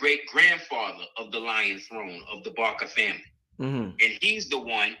was the great-grandfather of the Lion Throne of the Barca family. Mm-hmm. And he's the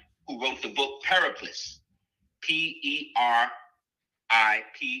one who wrote the book Periplus. Periplus.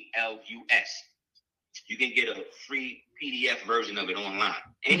 You can get a free PDF version of it online.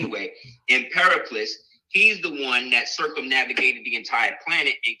 Anyway, in Periplus, he's the one that circumnavigated the entire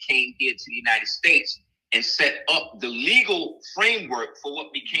planet and came here to the United States and set up the legal framework for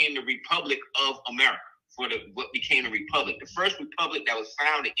what became the Republic of America. What became a republic. The first republic that was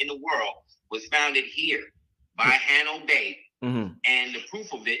founded in the world was founded here by Hanno Bey. Mm-hmm. And the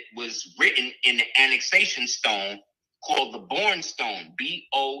proof of it was written in the annexation stone called the Bourne Stone,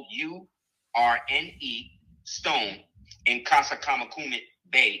 Bourne stone in Kasakamakumit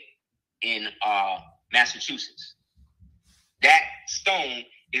Bay in Massachusetts. That stone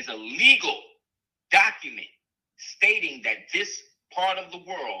is a legal document stating that this part of the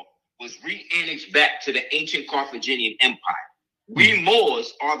world was re-annexed back to the ancient Carthaginian Empire. We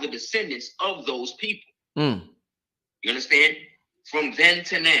Moors are the descendants of those people. Mm. You understand? From then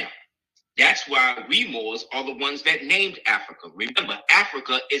to now. That's why we Moors are the ones that named Africa. Remember,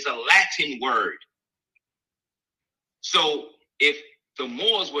 Africa is a Latin word. So if the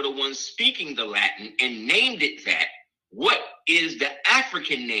Moors were the ones speaking the Latin and named it that, what is the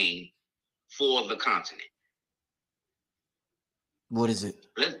African name for the continent? What is it?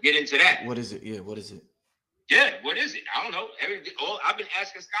 Let's get into that. What is it? Yeah, what is it? Yeah, what is it? I don't know. I've been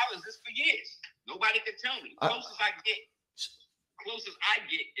asking scholars this for years. Nobody can tell me. Closest I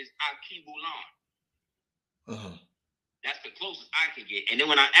get is Akibulan. Uh-huh. That's the closest I can get. And then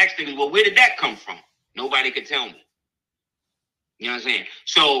when I asked them, well, where did that come from? Nobody could tell me. You know what I'm saying?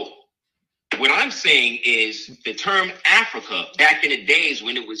 So what I'm saying is the term Africa, back in the days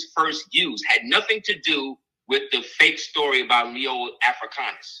when it was first used, had nothing to do with the fake story about Leo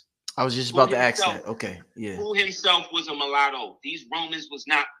Africanus. I was just about to ask that. Okay, yeah. Who himself was a mulatto. These Romans was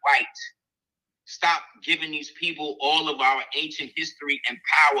not white. Stop giving these people all of our ancient history and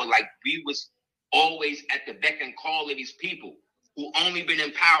power like we was always at the beck and call of these people who only been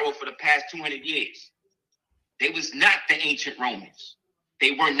in power for the past 200 years. They was not the ancient Romans.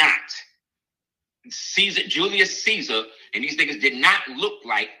 They were not. Julius Caesar and these niggas did not look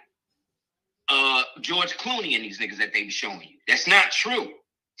like George Clooney and these niggas that they be showing you. That's not true.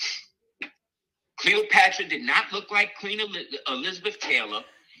 Cleopatra did not look like Queen Elizabeth Taylor,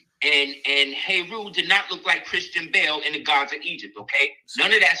 and Heru did not look like Christian Bale in the Gods of Egypt, okay?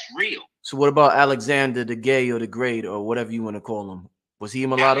 None of that's real. So what about Alexander the Gay or the Great or whatever you want to call him? Was he a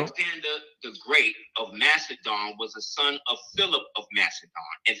mulatto? Alexander the Great of Macedon was a son of Philip of Macedon.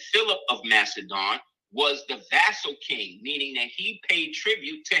 And Philip of Macedon was the vassal king, meaning that he paid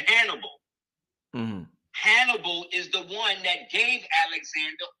tribute to Hannibal. Mm-hmm. Hannibal is the one that gave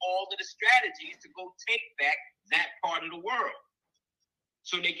Alexander all of the strategies to go take back that part of the world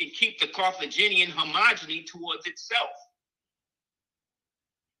so they can keep the Carthaginian homogeny towards itself.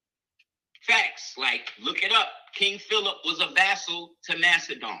 Facts, like, look it up. King Philip was a vassal to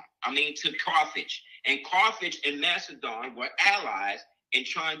to Carthage. And Carthage and Macedon were allies in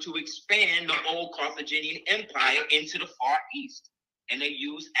trying to expand the old Carthaginian Empire into the Far East. And they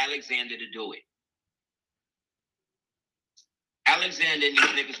used Alexander to do it. Alexander and these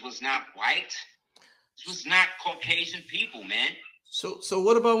niggas was not white. This was not Caucasian people, man. So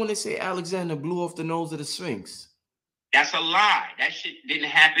what about when they say Alexander blew off the nose of the Sphinx? That's a lie. That shit didn't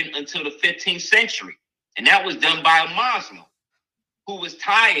happen until the 15th century. And that was done by a Muslim who was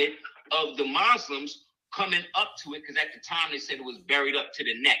tired of the Muslims coming up to it because at the time they said it was buried up to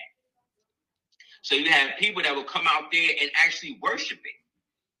the neck. So you had people that would come out there and actually worship it,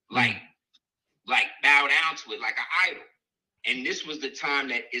 like bow down to it like an idol. And this was the time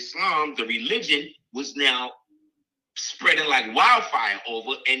that Islam, the religion, was now spreading like wildfire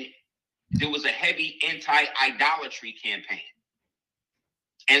over. And there was a heavy anti-idolatry campaign.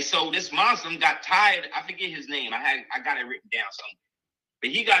 And so this Muslim got tired. I forget his name. I got it written down somewhere. But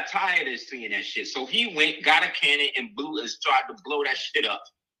he got tired of seeing that shit. So he went, got a cannon, and tried to blow that shit up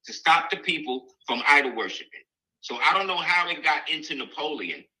to stop the people from idol worshiping. So I don't know how it got into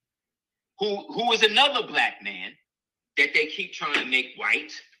Napoleon, who is another black man that they keep trying to make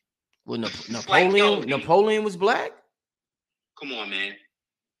white. Well, Napoleon was black? Come on, man.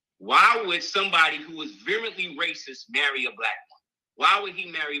 Why would somebody who was virulently racist marry a black woman? Why would he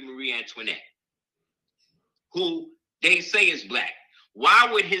marry Marie Antoinette, who they say is black? Why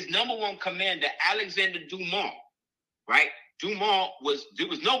would his number one commander, Alexander Dumas, right? There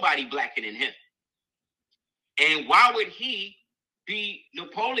was nobody blacker than him. And why would he be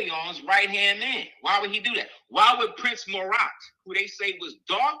Napoleon's right-hand man? Why would he do that? Why would Prince Murat, who they say was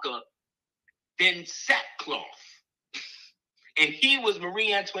darker than sackcloth, and he was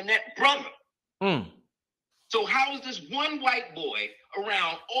Marie Antoinette's brother? So how is this one white boy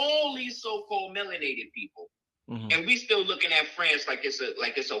around all these so-called melanated people, and we still looking at France like it's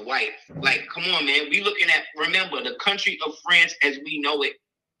a white? Like, come on, man. We looking at, remember, the country of France as we know it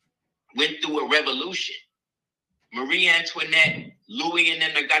went through a revolution. Marie Antoinette, Louis, and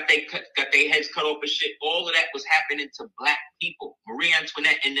them got their heads cut off and shit. All of that was happening to black people. Marie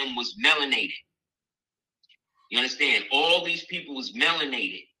Antoinette and them was melanated. You understand? All these people was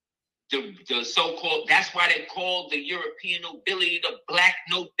melanated. The so-called, that's why they called the European nobility the black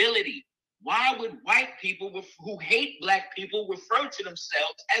nobility. Why would white people who hate black people refer to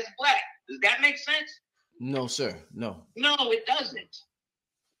themselves as black? Does that make sense? No, sir. No. No, it doesn't.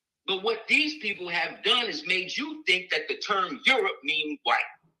 But what these people have done is made you think that the term Europe means white,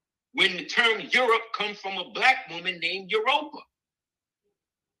 when the term Europe comes from a black woman named Europa,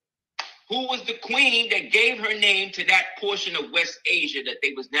 who was the queen that gave her name to that portion of West Asia that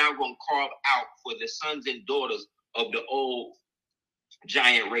they was now going to carve out for the sons and daughters of the old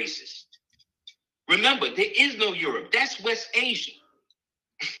giant races. Remember, there is no Europe. That's West Asia.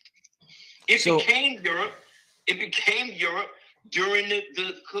 It became Europe during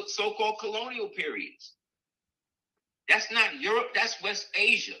the so-called colonial periods. That's not Europe. That's West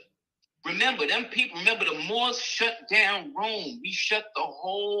Asia. Remember, the Moors shut down Rome. We shut the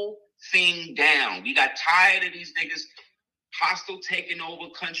whole thing down. We got tired of these niggas hostile taking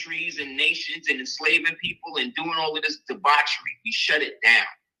over countries and nations and enslaving people and doing all of this debauchery. We shut it down.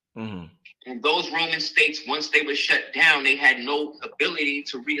 And those Roman states, once they were shut down, they had no ability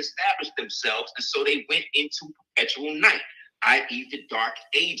to reestablish themselves. And so they went into perpetual night, i.e. the Dark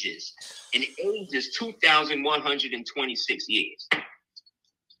Ages. And the age is 2,126 years.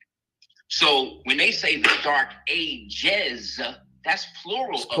 So when they say the Dark Ages, that's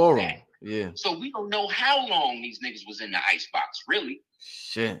plural. It's plural. Of that. Yeah. So we don't know how long these niggas was in the icebox, really.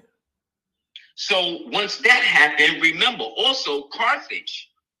 Shit. So once that happened, remember also Carthage,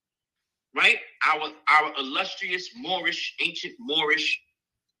 right? Our illustrious ancient Moorish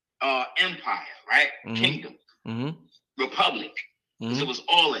empire, right? Kingdom, republic, because it was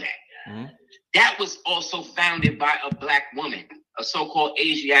all of that. That was also founded by a black woman, a so-called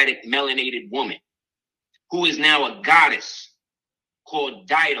Asiatic melanated woman, who is now a goddess called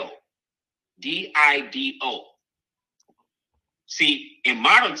Dido, D-I-D-O. See, in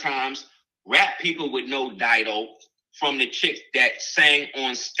modern times, rap people would know Dido from the chick that sang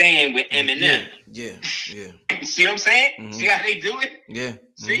on Stan with Eminem. Yeah. You see what I'm saying? See how they do it? Yeah.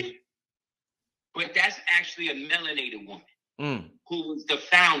 See? But that's actually a melanated woman who was the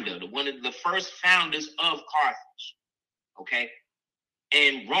founder, one of the first founders of Carthage. Okay?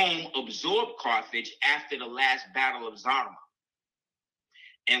 And Rome absorbed Carthage after the last Battle of Zama.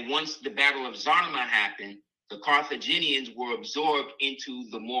 And once the Battle of Zama happened, the Carthaginians were absorbed into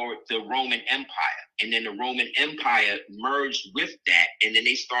the Roman Empire. And then the Roman Empire merged with that, and then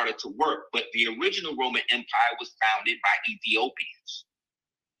they started to work. But the original Roman Empire was founded by Ethiopians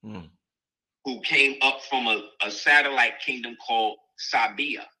who came up from a satellite kingdom called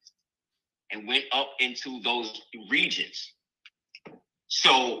Sabia and went up into those regions.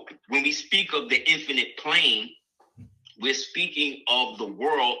 So when we speak of the infinite plane, we're speaking of the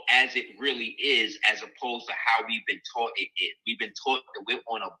world as it really is, as opposed to how we've been taught it is. We've been taught that we're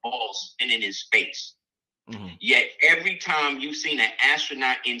on a ball spinning in space. Yet every time you've seen an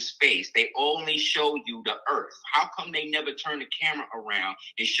astronaut in space, they only show you the Earth. How come they never turn the camera around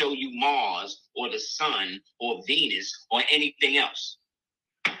and show you Mars or the sun or Venus or anything else?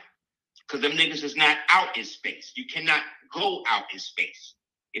 Because them niggas is not out in space. You cannot go out in space.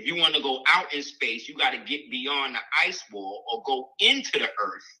 If you want to go out in space, you got to get beyond the ice wall or go into the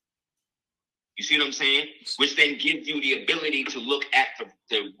Earth You see what I'm saying? Which then gives you the ability to look at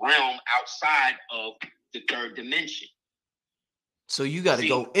the realm outside of the third dimension. So you got to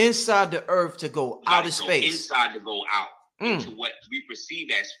go inside the earth to go out of space. Inside to go out into what we perceive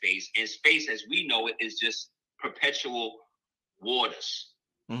as space. And space, as we know it, is just perpetual waters.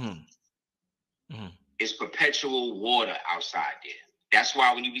 It's perpetual water outside there. That's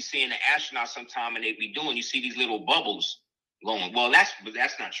why when you be seeing the astronauts sometime and they be doing, you see these little bubbles going. Well, that's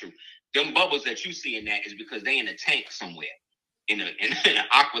not true. Them bubbles that you see in that is because they in a tank somewhere, in an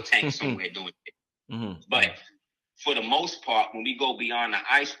aqua tank somewhere doing it. But for the most part, when we go beyond the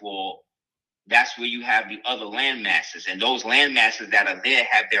ice wall, that's where you have the other land masses. And those land masses that are there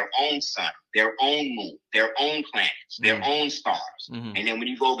have their own sun, their own moon, their own planets, their own stars. And then when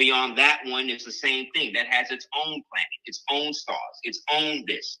you go beyond that one, it's the same thing. That has its own planet, its own stars, its own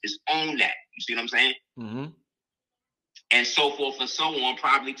this, its own that. You see what I'm saying? And so forth and so on,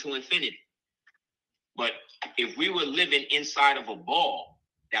 probably to infinity. But if we were living inside of a ball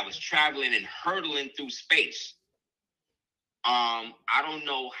that was traveling and hurtling through space, I don't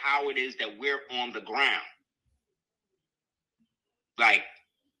know how it is that we're on the ground. Like,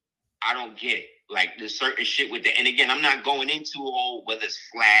 I don't get it. Like, there's certain shit with that. And again, I'm not going into whether it's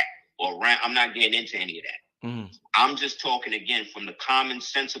flat or round. I'm not getting into any of that. I'm just talking again from the common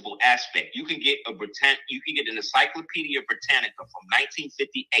sensible aspect. You can get an Encyclopedia Britannica from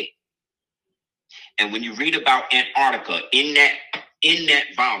 1958. And when you read about Antarctica in that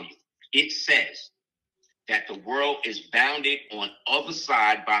volume, it says that the world is bounded on other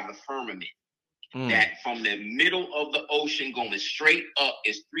side by the firmament. That from the middle of the ocean going straight up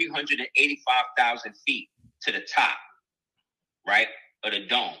is 385,000 feet to the top, right, of the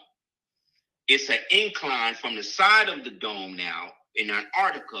dome. It's an incline from the side of the dome now in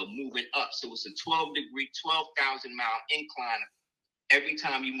Antarctica moving up. So it's a 12,000 mile incline every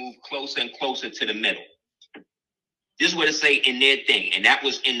time you move closer and closer to the middle. This is what it say in their thing. And that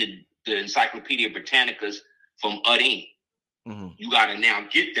was in the Encyclopedia Britannicas from Udine. You got to now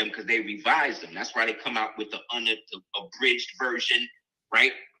get them because they revised them. That's why they come out with the abridged version,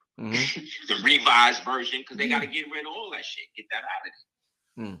 right? The revised version, because they got to get rid of all that shit. Get that out of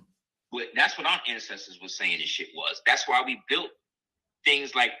there. But that's what our ancestors were saying this shit was. That's why we built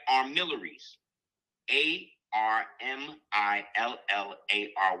things like armillaries. ARMILLARY.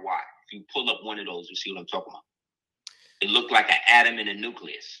 If you pull up one of those, you see what I'm talking about. It looked like an atom in a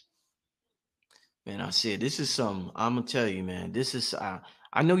nucleus. Man, I said, this is something. I'm going to tell you, man. This is,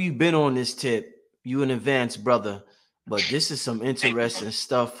 I know you've been on this tip. You in advance, brother. But this is some interesting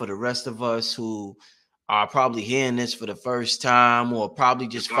stuff for the rest of us who are probably hearing this for the first time or probably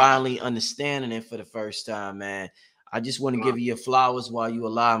just finally understanding it for the first time, man. I just want to give you your flowers while you're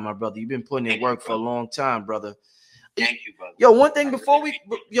alive, my brother. You've been putting in work for a long time, brother. Thank you, brother. Yo, one thing before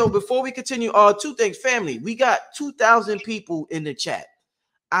we continue, two things, family. We got 2,000 people in the chat.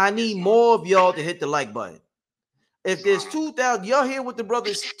 I need more of y'all to hit the like button. If there's 2,000, y'all hear what the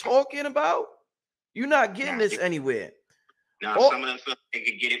brother's talking about? You're not getting this anywhere. Now, some of them feel they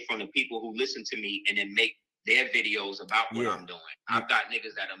could get it from the people who listen to me and then make their videos about what I'm doing. I've got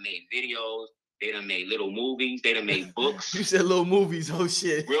niggas that have made videos. They done made little movies. They done made books. You said little movies. Oh,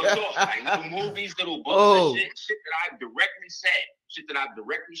 shit. Real talk. Like little movies, little books, and shit that I've directly said. Shit that I've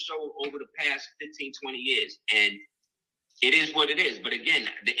directly showed over the past 15, 20 years. And it is what it is. But again,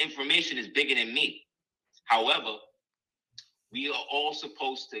 the information is bigger than me. However, we are all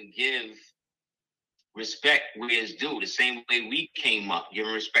supposed to give respect where it's due, the same way we came up,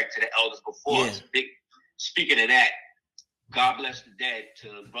 giving respect to the elders before us. Speaking of that, God bless the dead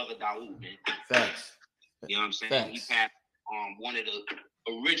to Brother Dawood, man. Facts. You know what I'm saying? Facts. He passed one of the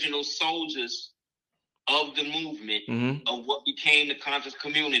original soldiers of the movement of what became the conscious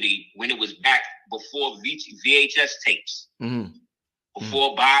community when it was back before VHS tapes.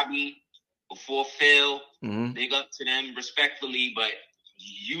 Before Bobby, before Phil. Big up to them respectfully, but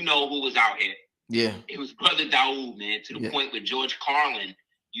you know who was out here. Yeah. It was Brother Dawood, man, to the point where George Carlin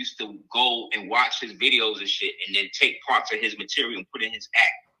used to go and watch his videos and shit and then take parts of his material and put in his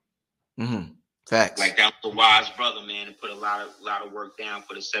act. Facts. Like that was a wise brother, man, and put a lot of work down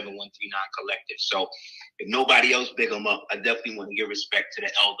for the 7139 collective. So if nobody else big them up, I definitely want to give respect to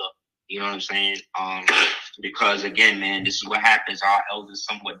the elder. You know what I'm saying? Because again, man, this is what happens. Our elders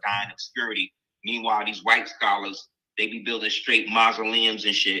somewhat die in obscurity. Meanwhile, these white scholars, they be building straight mausoleums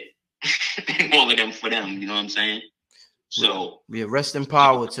and shit. All of them for them, you know what I'm saying? So rest in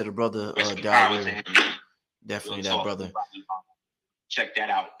power to the brother Dawood. Definitely that brother. Check that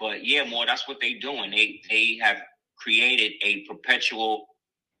out. But yeah, more that's what they doing. They have created a perpetual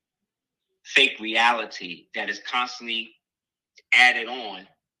fake reality that is constantly added on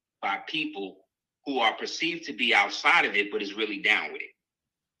by people who are perceived to be outside of it, but is really down with it.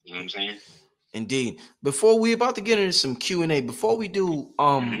 You know what I'm saying? Indeed. Before we about to get into some Q&A, before we do,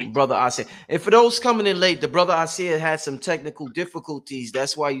 brother Aseer, and for those coming in late, the brother Aseer had some technical difficulties.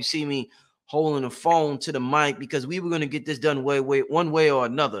 That's why you see me holding the phone to the mic, because we were going to get this done one way or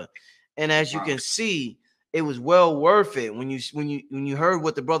another. And as you can see, it was well worth it when you heard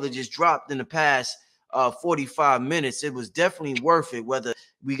what the brother just dropped in the past 45 minutes. It was definitely worth it, whether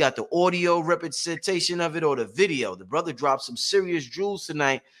we got the audio representation of it or the video. The brother dropped some serious jewels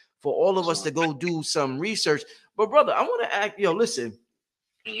tonight for all of us to go do some research. But brother, I want to ask, listen,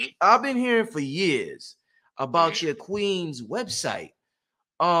 I've been hearing for years about your queen's website.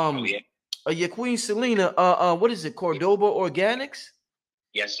 Your queen Selena, what is it, Cordoba Organics?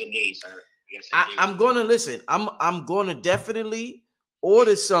 Yes, indeed, sir. Yes, indeed. I'm gonna listen. I'm gonna definitely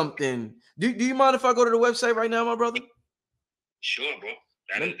order something. Do you mind if I go to the website right now, my brother? Sure, bro.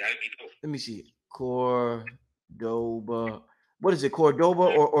 That'd be cool. Let me see. Cordoba. What is it? Cordoba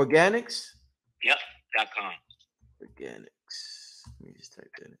or Organics? Yep. .com. Organics. Let me just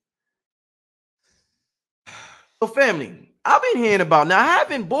type that in. So, family, I've been hearing about. Now, I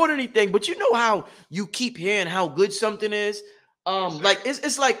haven't bought anything, but you know how you keep hearing how good something is. Like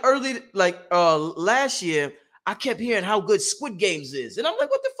it's like early, like last year, I kept hearing how good Squid Games is, and I'm like,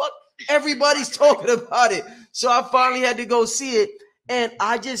 what the fuck? Everybody's talking about it. So I finally had to go see it, and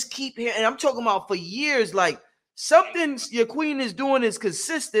I just keep hearing. And I'm talking about for years, like something your queen is doing is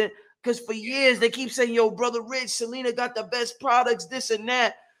consistent. Because for years they keep saying, "Yo, brother Rich, Selena got the best products, this and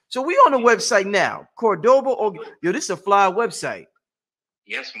that." So we on the website now, Cordoba. Or this is a fly website.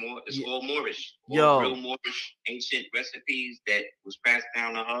 Yes, more. It's all Moorish. All real Moorish ancient recipes that was passed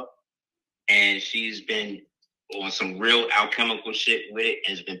down to her, and she's been on some real alchemical shit with it,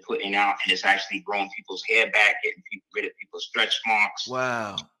 and has been putting out, and it's actually growing people's hair back, getting rid of people's stretch marks.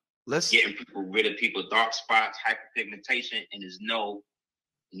 Wow. Getting people rid of people's dark spots, hyperpigmentation, and there's no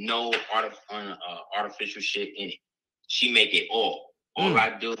artificial shit in it. She make it all. All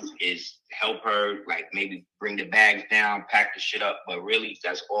I do is help her, like maybe bring the bags down, pack the shit up, but really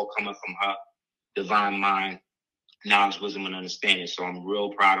that's all coming from her divine mind, knowledge, wisdom, and understanding. So I'm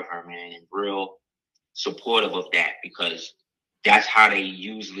real proud of her, man, and real supportive of that, because that's how they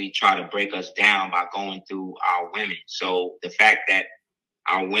usually try to break us down, by going through our women. So the fact that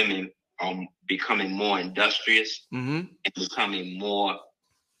our women are becoming more industrious and becoming more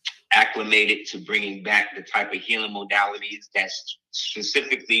acclimated to bringing back the type of healing modalities that's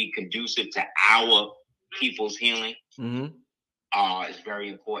specifically conducive to our people's healing is very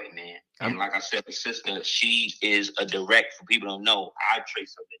important, man. And like I said, the sister, she is a direct, for people don't know, I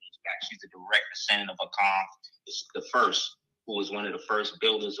trace her lineage back. She's a direct descendant of Akam. It's the first, who was one of the first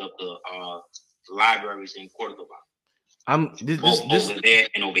builders of the libraries in Cordoba. Over there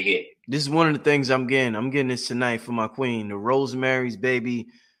and over here. This is one of the things I'm getting. I'm getting this tonight for my queen, the Rosemary's Baby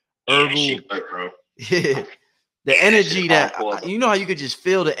herbal. Yeah, bro. The energy that you know how you could just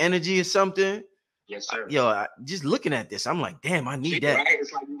feel the energy or something. Yes, sir. Just looking at this, I'm like, damn, I need that. Right?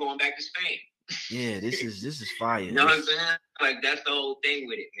 It's like you're going back to Spain. Yeah, this is fire. You know what I'm saying? Like, that's the whole thing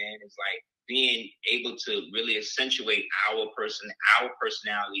with it, man. It's like being able to really accentuate our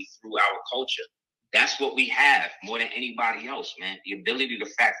personality through our culture. That's what we have more than anybody else, man. The ability, the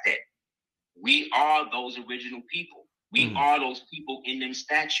fact that we are those original people. We are those people in them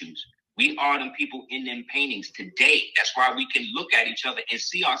statues. We are them people in them paintings today. That's why we can look at each other and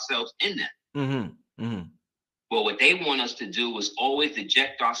see ourselves in them. But what they want us to do is always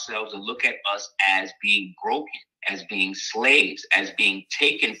eject ourselves and look at us as being broken, as being slaves, as being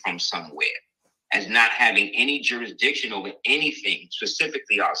taken from somewhere, as not having any jurisdiction over anything,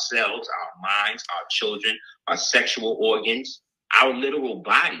 specifically ourselves, our minds, our children, our sexual organs, our literal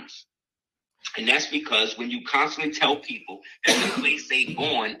bodies. And that's because when you constantly tell people that the place they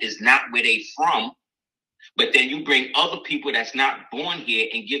born is not where they from, but then you bring other people that's not born here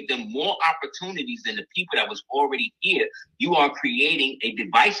and give them more opportunities than the people that was already here, you are creating a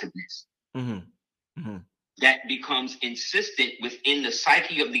divisiveness that becomes insistent within the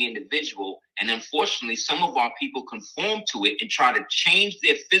psyche of the individual. And unfortunately, some of our people conform to it and try to change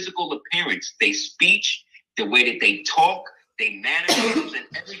their physical appearance, their speech, the way that they talk, they mannerisms and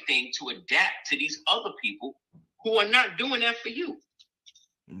everything to adapt to these other people who are not doing that for you.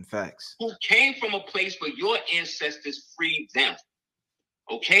 Facts. Who came from a place where your ancestors freed them.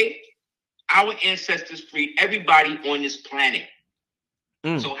 Okay? Our ancestors freed everybody on this planet.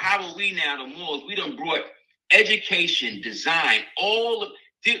 So how are we now, the Moors? We done brought education, design, all of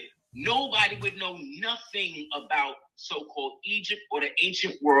nobody would know nothing about so-called Egypt or the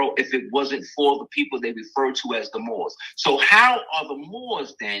ancient world if it wasn't for the people they refer to as the Moors. So how are the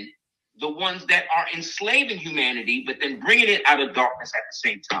Moors then the ones that are enslaving humanity, but then bringing it out of darkness at the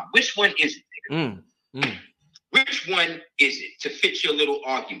same time? Which one is it, nigga? Which one is it to fit your little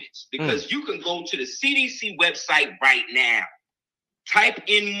arguments? Because you can go to the CDC website right now, type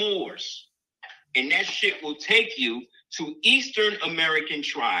in Moors, and that shit will take you to Eastern American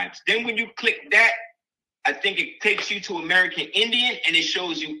tribes. Then when you click that, I think it takes you to American Indian, and it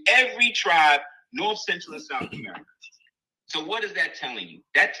shows you every tribe, North, Central, and South America. So what is that telling you?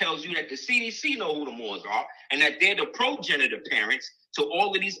 That tells you that the CDC know who the Moors are, and that they're the progenitor parents to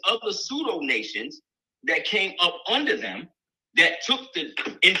all of these other pseudo nations that came up under them, that took the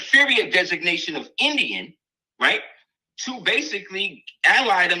inferior designation of Indian, right, to basically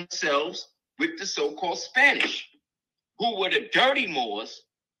ally themselves with the so-called Spanish, who were the dirty Moors,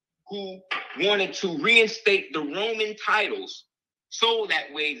 who wanted to reinstate the Roman titles so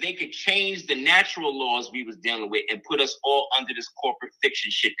that way they could change the natural laws we was dealing with and put us all under this corporate fiction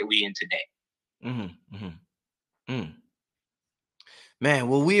shit that we in today. Man,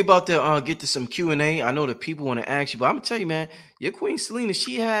 well, we about to get to some Q&A. I know that people want to ask you, but I'm gonna tell you, man, your Queen Selena,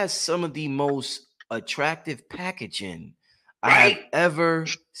 she has some of the most attractive packaging I have ever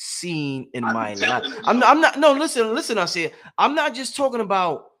seen in my life. I'm not. No, listen. I said I'm not just talking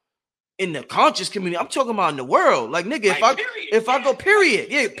about in the conscious community. I'm talking about in the world. Like, nigga, if I go, period,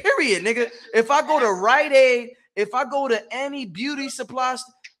 nigga. If I go to Rite Aid, if I go to any beauty supplies,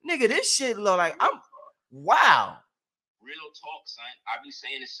 nigga, this shit look like wow. Real talk, son. I be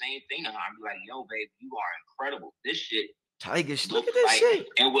saying the same thing to her. I be like, yo, babe, you are incredible. This shit. Tiger, look at this shit.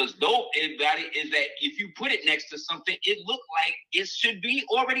 And what's dope about it is that if you put it next to something, it looked like it should be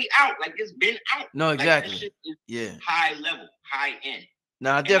already out. Like it's been out. No, exactly. Like, this shit is high level, high end.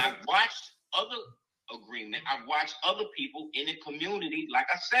 Now, I've watched I've watched other people in the community, like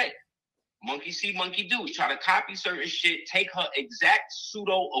I said, monkey see, monkey do, try to copy certain shit, take her exact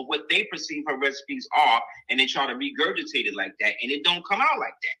pseudo of what they perceive her recipes are, and then try to regurgitate it like that, and it don't come out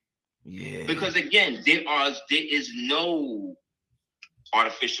like that. Yeah. Because again, there is no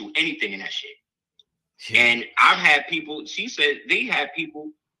artificial anything in that shit. Yeah. And I've had people, she said they had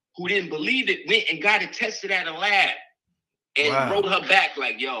people who didn't believe it, went and got it tested at a lab. And wrote her back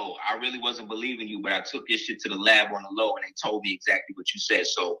like, yo, I really wasn't believing you, but I took your shit to the lab on the low and they told me exactly what you said.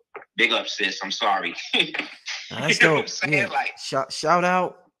 So big up, sis. I'm sorry. That's dope. Yeah. Like, shout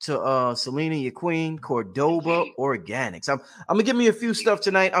out to Selena, your queen, Cordoba Organics. I'm gonna give me a few stuff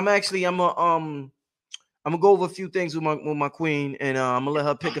tonight. I'm gonna go over a few things with my queen, and I'm gonna let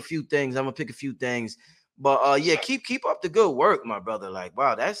her pick a few things. I'm gonna pick a few things. But yeah, keep up the good work, my brother. Like,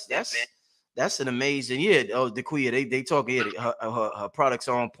 wow, that's an amazing, the queen. They talk, her products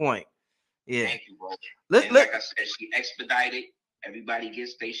are on point. Yeah. Thank you, bro. Like I said, she expedited. Everybody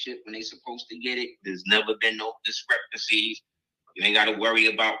gets their shit when they supposed to get it. There's never been no discrepancies. You ain't got to worry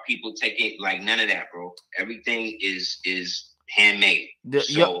about people taking like none of that, bro. Everything is handmade.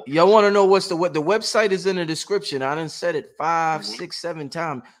 Y'all want to know what the website is in the description. I done said it 5, 6, 7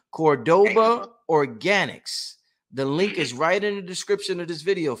 times. Cordoba Organics. The link is right in the description of this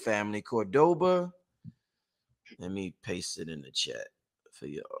video, family. Cordoba. Let me paste it in the chat for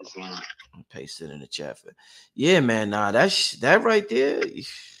y'all. Paste it in the chat for. Yeah, man. Nah, that right there.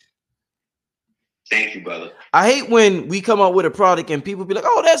 Thank you, brother. I hate when we come up with a product and people be like,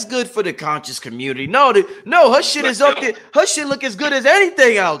 "Oh, that's good for the conscious community." No, her shit is up there. Her shit look as good as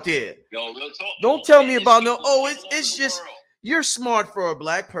anything out there. Yo, real talk. Don't tell me about no. Oh, it's just you're smart for a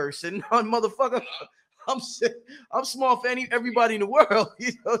black person, motherfucker. I'm smart for everybody in the world.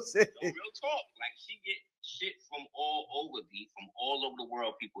 You know what I'm saying? No, real talk. Like she get shit from all over the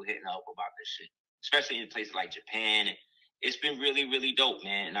world. People hitting her up about this shit, especially in places like Japan. And it's been really, really dope,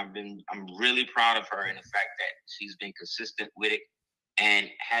 man. And I'm really proud of her and the fact that she's been consistent with it and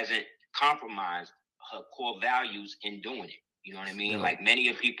hasn't compromised her core values in doing it. You know what I mean? Yeah. Like many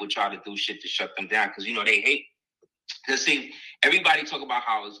of people try to do shit to shut them down because they hate. Because see, everybody talk about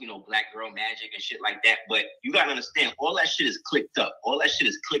how it's, black girl magic and shit like that. But you got to understand, all that shit is clicked up. All that shit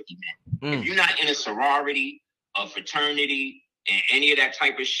is clicky, man. If you're not in a sorority, a fraternity, and any of that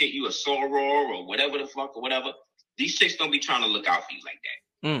type of shit, you a soror or whatever the fuck or whatever, these chicks don't be trying to look out for you like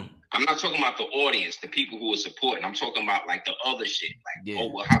that. I'm not talking about the audience, the people who are supporting. I'm talking about like the other shit. Like, oh,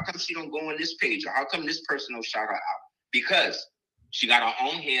 well, how come she don't go on this page? Or how come this person don't shout her out? Because she got her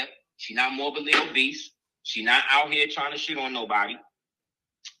own hair. She not morbidly obese. She not out here trying to shit on nobody.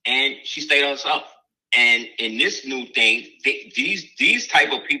 And she stayed on herself. And in this new thing, these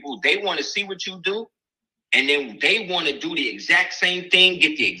type of people, they want to see what you do. And then they want to do the exact same thing,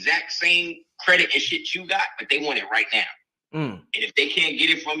 get the exact same credit and shit you got, but they want it right now. And if they can't get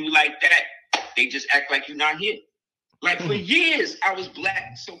it from you like that, they just act like you're not here. Like for years, I was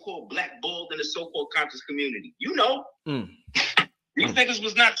black, so-called blackballed in the so-called conscious community. You know, these niggas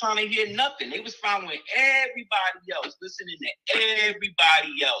was not trying to hear nothing. They was following everybody else, listening to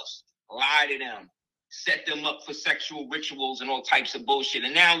everybody else, lie to them, set them up for sexual rituals and all types of bullshit.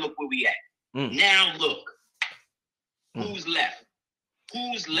 And now look where we at. Now look, who's left?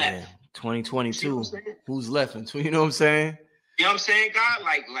 Who's left? Yeah. 2022. Who's left? You know what I'm saying? You know what I'm saying, God?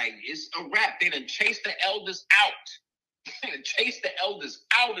 Like it's a wrap. They done chased the elders out. They done chased the elders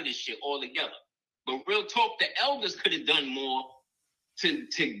out of this shit altogether. But real talk, the elders could have done more to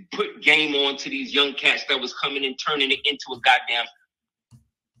put game on to these young cats that was coming and turning it into a goddamn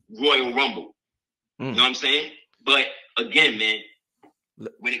Royal Rumble. You know what I'm saying? But again, man,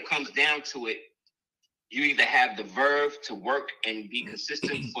 when it comes down to it, you either have the verve to work and be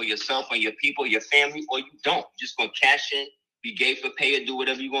consistent for yourself and your people, your family, or you don't. You're just going to cash in, be gay for pay, or do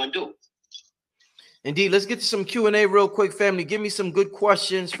whatever you're going to do. Indeed. Let's get to some Q&A real quick, family. Give me some good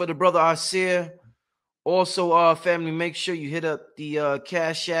questions for the brother Aseer. Also, family, make sure you hit up the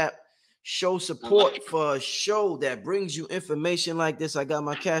Cash App. Show support for a show that brings you information like this. I got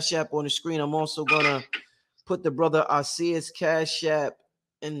my Cash App on the screen. I'm also going to put the brother Aseer's Cash App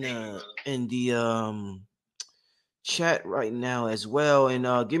in the chat right now as well.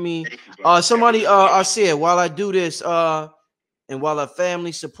 And give me somebody Aseer, while I do this, and while our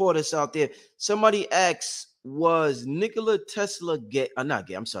family support us out there, somebody asks, was Nikola Tesla gay? Not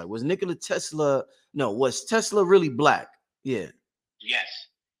gay, I'm sorry. Was Nikola Tesla, no, was Tesla really black? Yeah. Yes.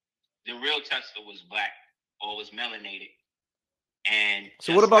 The real Tesla was black or was melanated. And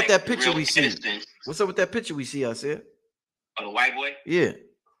so what about that picture we see? What's up with that picture we see, Aseer? Oh, the white boy? Yeah.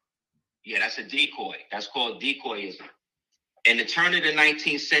 Yeah, that's a decoy. That's called decoyism. In the turn of the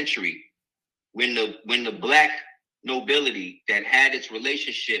 19th century, when the black nobility that had its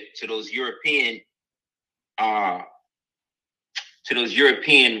relationship to those European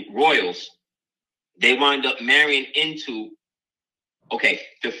royals, they wound up marrying into,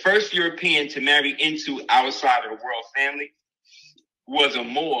 the first European to marry into our side of the world family was a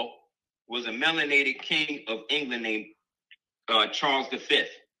Moor, was a melanated king of England named Charles V.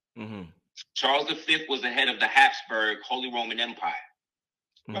 Mm-hmm. Charles V was the head of the Habsburg Holy Roman Empire,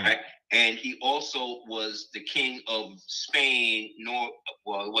 right? And he also was the king of Spain.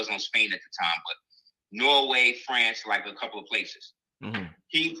 Well, it wasn't Spain at the time, but Norway, France, like a couple of places.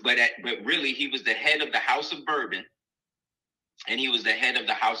 Mm-hmm. But really, he was the head of the House of Bourbon, and he was the head of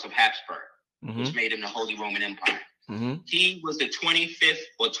the House of Habsburg, which made him the Holy Roman Empire. Mm-hmm. He was the 25th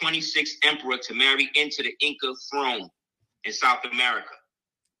or 26th emperor to marry into the Inca throne in South America.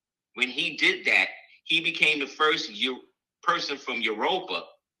 When he did that, he became the first person from Europa,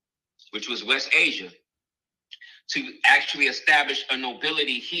 which was West Asia, to actually establish a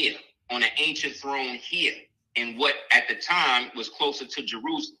nobility here on an ancient throne here in what at the time was closer to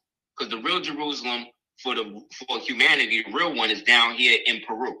Jerusalem. Because the real Jerusalem for humanity, the real one, is down here in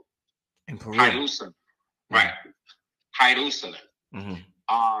Peru. In Peru. Jerusalem. Right. Jerusalem.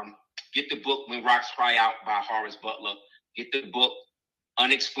 Get the book When Rocks Cry Out by Horace Butler. Get the book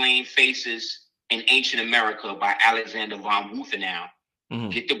Unexplained Faces in Ancient America by Alexander von Wuthenau.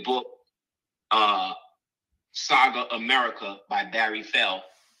 Get the book Saga America by Barry Fell.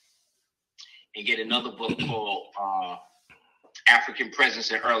 And get another book called African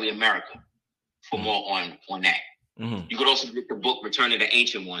Presence in Early America for more on that. You could also get the book Return of the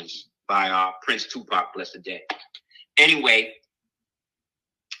Ancient Ones by Prince Tupac, bless the dead. Anyway,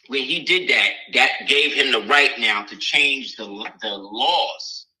 when he did that, that gave him the right now to change the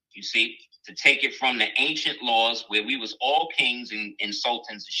laws, you see, to take it from the ancient laws where we was all kings and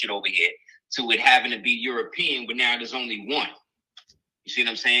sultans and shit over here to it having to be European, but now there's only one. You see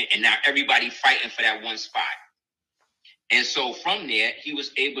what I'm saying? And now everybody fighting for that one spot. And so from there, he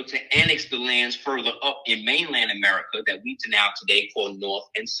was able to annex the lands further up in mainland America that we now today call North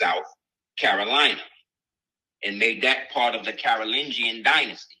and South Carolina, and made that part of the Carolingian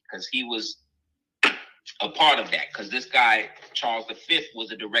dynasty because he was a part of that. Because this guy, Charles V,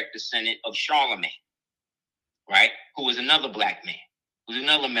 was a direct descendant of Charlemagne, right? Who was another black man, who was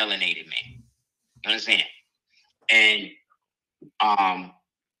another melanated man. You understand? And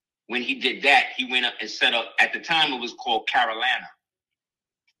when he did that, he went up and set up, at the time it was called Carolina.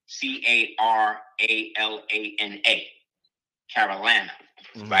 Caralana. Carolina,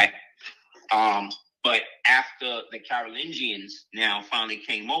 right? But after the Carolingians now finally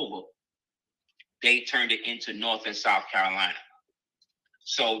came over, they turned it into North and South Carolina.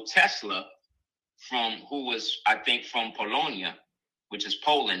 So Tesla, who was, I think, from Polonia, which is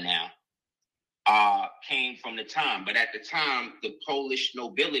Poland now, came from the time. But at the time, the Polish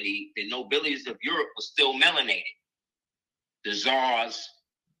nobility, the nobilities of Europe was still melanated. the czars,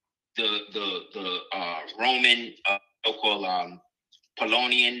 the Roman so-called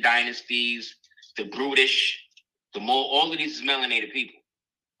Polonian dynasties, the Brutish, all of these melanated people.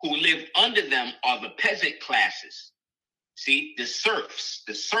 Who live under them are the peasant classes. See, the serfs,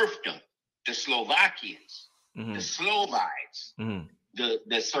 the serfdom, the Slovakians, the Slovides,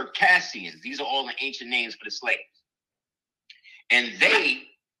 the Circassians. These are all the ancient names for the slaves. And they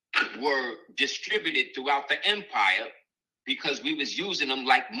were distributed throughout the empire because we was using them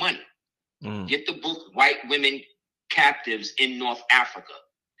like money. Get the book White Women Captives in North Africa.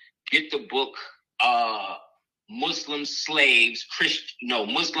 Get the book Muslim Slaves,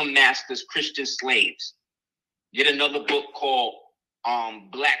 Muslim Masters, Christian Slaves. Get another book called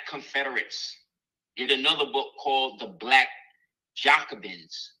Black Confederates. Get another book called The Black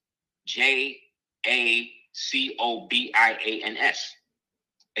Jacobins, Jacobins.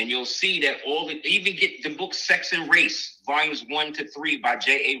 And you'll see that even get the book Sex and Race, volumes 1 to 3 by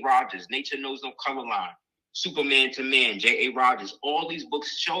J.A. Rogers, Nature Knows No Color Line, Superman to Man, J.A. Rogers. All these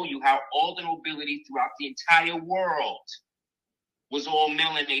books show you how all the nobility throughout the entire world was all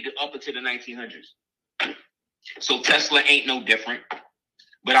melanated up into the 1900s. So Tesla ain't no different.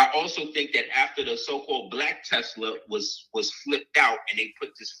 But I also think that after the so-called black Tesla was flipped out and they put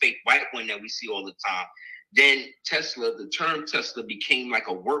this fake white one that we see all the time, then Tesla, the term Tesla became like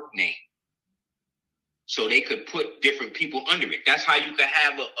a work name. So they could put different people under it. That's how you could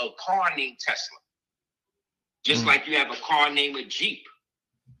have a car named Tesla. Just like you have a car named a Jeep.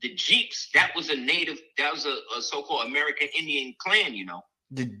 The Jeeps, that was a so-called American Indian clan, you know.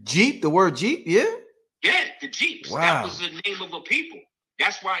 The Jeep, the word Jeep, yeah? Yeah, the Jeeps. Wow. That was the name of a people.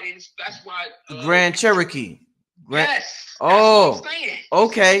 That's why Grand Cherokee. Yes. Oh, that's what I'm saying.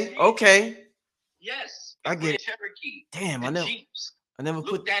 okay. Yes. I get it. Cherokee. Damn, I never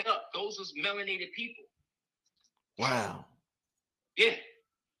Look that up. Those was melanated people. Wow. Yeah.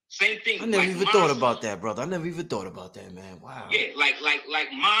 Same thing. I never even thought about that, brother. I never even thought about that, man. Wow. Yeah, like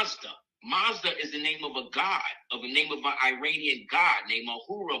Mazda. Mazda is the name of a god, of a name of an Iranian god named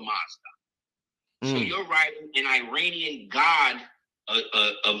Ahura Mazda. So you're riding an Iranian god,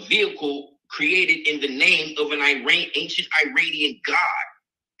 a vehicle created in the name of an ancient Iranian god.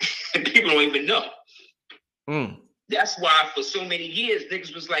 People don't even know. That's why for so many years,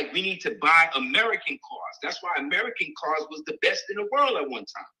 niggas was like, we need to buy American cars. That's why American cars was the best in the world at one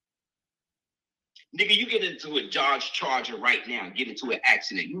time. Nigga, you get into a Dodge Charger right now, get into an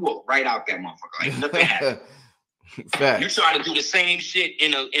accident, you walk right out that motherfucker. Like nothing happened. You try to do the same shit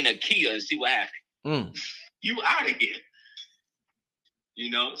in a Kia and see what happens. You out of here. You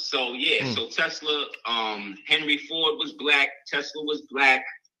know, so yeah, so Tesla, Henry Ford was black, Tesla was black,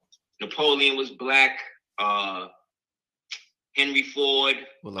 Napoleon was black, Henry Ford,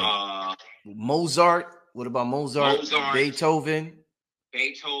 Mozart. What about Mozart?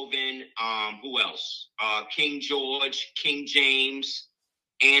 Beethoven, who else? King George, King James,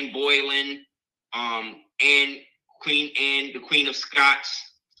 Anne Boleyn, and Queen Anne, the Queen of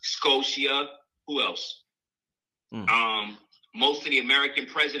Scotia. Who else? Most of the American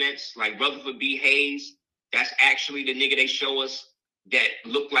presidents, like Rutherford B. Hayes, that's actually the nigga they show us that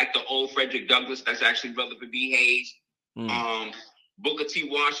looked like the old Frederick Douglass. That's actually Rutherford B. Hayes. Booker T.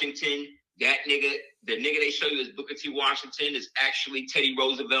 Washington, that nigga, the nigga they show you as Booker T. Washington is actually Teddy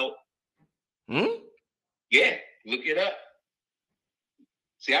Roosevelt. Yeah, look it up.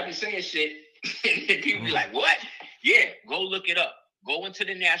 See, I be saying shit, and people be like, what? Yeah, go look it up. Go into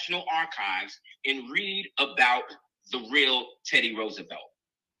the National Archives and read about the real Teddy Roosevelt.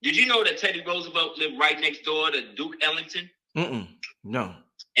 Did you know that Teddy Roosevelt lived right next door to Duke Ellington? No.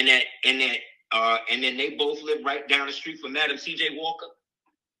 And then they both lived right down the street from Madam C.J. Walker.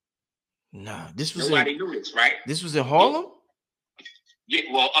 Nah, this was nobody knew this, right? This was in Harlem? Yeah,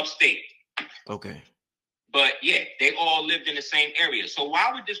 well, upstate. Okay. But yeah, they all lived in the same area. So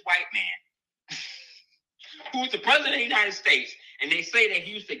why would this white man, who was the president of the United States, and they say that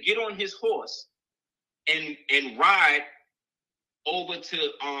he used to get on his horse and ride over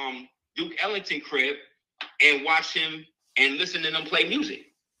to Duke Ellington crib and watch him and listen to them play music?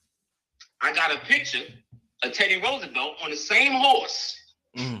 I got a picture of Teddy Roosevelt on the same horse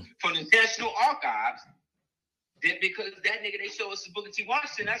from the National Archives. Because that nigga they show us is Booker T.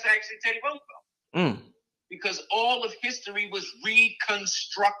 Washington, that's actually Teddy Roosevelt. Because all of history was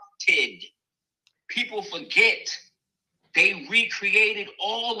reconstructed. People forget. They recreated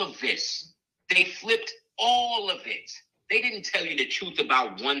all of this. They flipped all of it. They didn't tell you the truth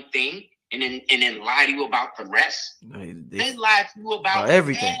about one thing and then lie to you about the rest. They lied to you about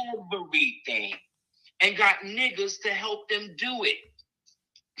everything and got niggas to help them do it.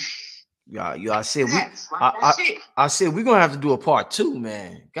 Yeah, I said I said we're gonna have to do a part 2,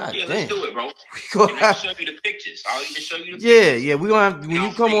 man. God yeah, damn. let's do it, bro. And I'll show you the pictures. I'll even show you the pictures. Yeah, we're gonna have when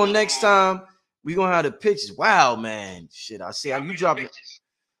you come on next time, we're gonna have the pictures. Wow, man. Shit, I see how you dropping.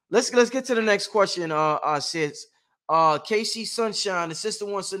 Let's get to the next question. Sis. KC Sunshine, the sister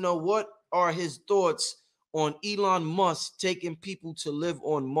wants to know what are his thoughts on Elon Musk taking people to live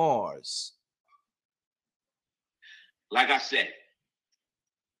on Mars. Like I said,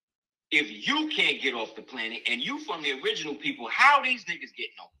 if you can't get off the planet and you from the original people, how these niggas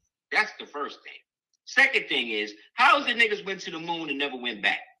getting off? That's the first thing. Second thing is, how is the niggas went to the moon and never went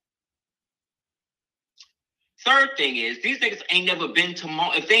back? Third thing is, these niggas ain't never been to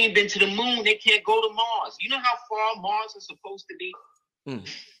Mars. If they ain't been to the moon, they can't go to Mars. You know how far Mars is supposed to be?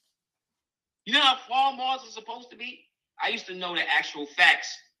 You know how far Mars is supposed to be? I used to know the actual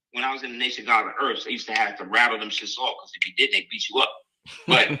facts when I was in the nation God of Earth. So I used to have to rattle them shits off because if you did, they beat you up.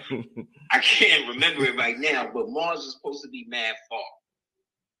 But I can't remember it right now. But Mars is supposed to be mad far.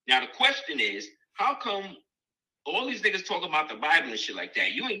 Now the question is, how come all these niggas talk about the Bible and shit like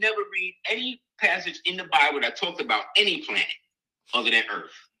that? You ain't never read any passage in the Bible that talked about any planet other than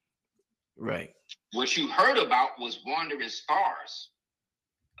Earth. Right. What you heard about was wandering stars.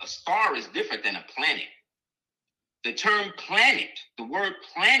 A star is different than a planet. The term planet, the word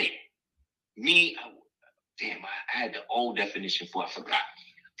planet, damn, I had the old definition for I forgot.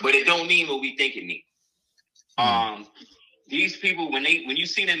 But it don't mean what we think it means. These people, when you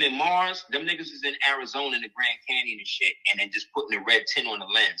see them in Mars, them niggas is in Arizona in the Grand Canyon and shit, and then just putting a red tint on the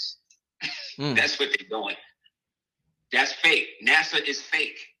lens. That's what they're doing. That's fake. NASA is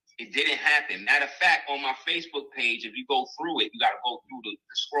fake. It didn't happen. Matter of fact, on my Facebook page, if you go through it, you got to go through the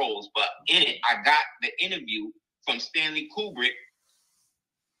scrolls. But in it, I got the interview from Stanley Kubrick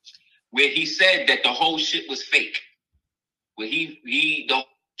where he said that the whole shit was fake. Where the whole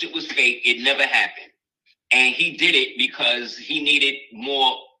shit was fake. It never happened. And he did it because he needed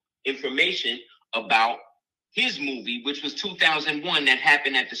more information about his movie, which was 2001, that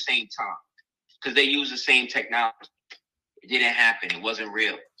happened at the same time. Because they used the same technology. It didn't happen. It wasn't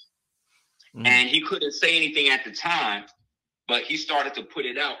real. And he couldn't say anything at the time, but he started to put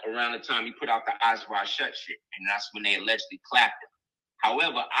it out around the time he put out the Eyes Wide Shut shit. And that's when they allegedly clapped him.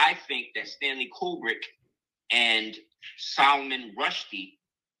 However, I think that Stanley Kubrick and Salman Rushdie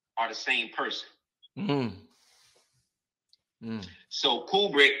are the same person. So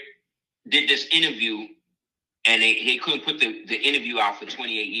Kubrick did this interview, and they couldn't put the interview out for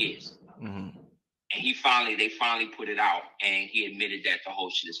 28 years. And they finally put it out, and he admitted that the whole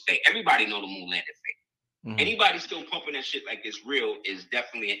shit is fake. Everybody know the moon landed fake. Anybody still pumping that shit like it's real is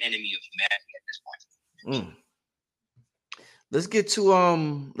definitely an enemy of humanity at this point. Let's get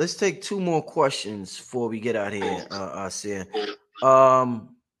to let's take 2 more questions before we get out here. Aseer.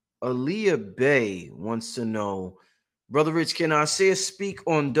 Aaliyah Bay wants to know, Brother Rich, can Aseer speak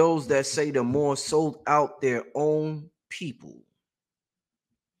on those that say the Moors sold out their own people?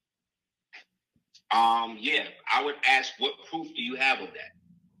 Yeah, I would ask, what proof do you have of that?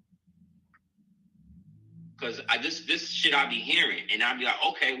 Because this shit I be hearing, and I'd be like,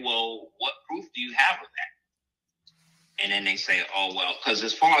 okay, well, what proof do you have of that? And then they say, oh, well, because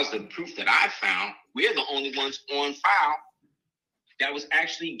as far as the proof that I found, we're the only ones on file that was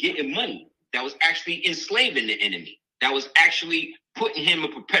actually getting money, that was actually enslaving the enemy, that was actually putting him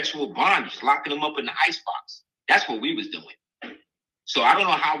in perpetual bondage, locking him up in the icebox. That's what we was doing. So I don't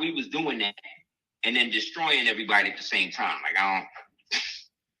know how we was doing that and then destroying everybody at the same time. Like, I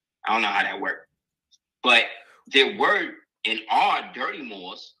don't know how that worked. But there were and are dirty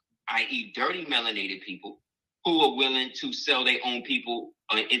Moors, i.e. dirty melanated people, who are willing to sell their own people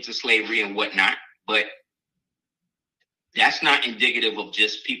into slavery and whatnot. But that's not indicative of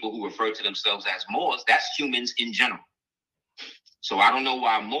just people who refer to themselves as Moors. That's humans in general. So I don't know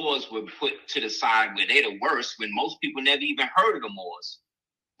why Moors were put to the side where they're the worst when most people never even heard of the Moors.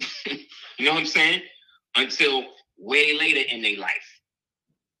 You know what I'm saying? Until way later in their life.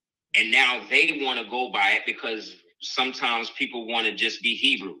 And now they want to go by it because sometimes people want to just be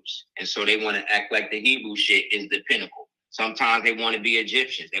Hebrews. And so they want to act like the Hebrew shit is the pinnacle. Sometimes they want to be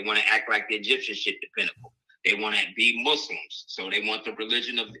Egyptians. They want to act like the Egyptian shit the pinnacle. They want to be Muslims. So they want the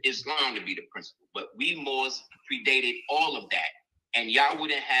religion of Islam to be the principle. But we Moors predated all of that. And y'all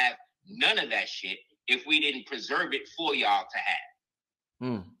wouldn't have none of that shit if we didn't preserve it for y'all to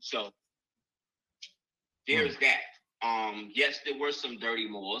have. So there's that. Yes, there were some dirty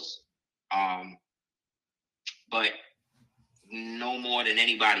Moors, but no more than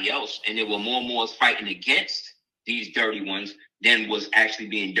anybody else. And there were more Moors fighting against these dirty ones than was actually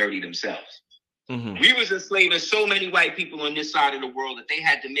being dirty themselves. We was enslaving so many white people on this side of the world that they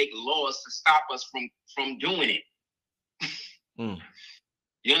had to make laws to stop us from doing it.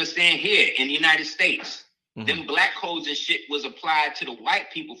 You understand? Here in the United States, them black codes and shit was applied to the white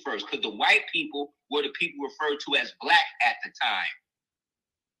people first, because the white people were the people referred to as black at the time.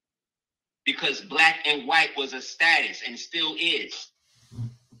 Because black and white was a status and still is.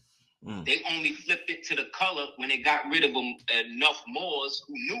 They only flipped it to the color when they got rid of enough Moors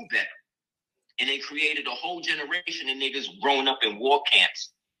who knew better. And they created a whole generation of niggas growing up in war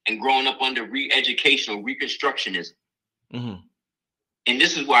camps and growing up under re-education or reconstructionism. And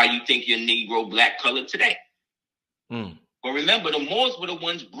this is why you think you're Negro black color today. But remember, the Moors were the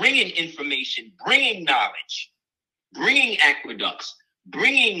ones bringing information, bringing knowledge, bringing aqueducts,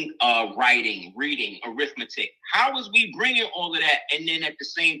 bringing writing, reading, arithmetic. How is we bringing all of that and then at the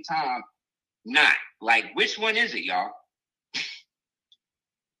same time not? Like, which one is it, y'all?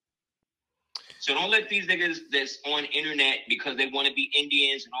 So don't let these niggas that's on internet because they want to be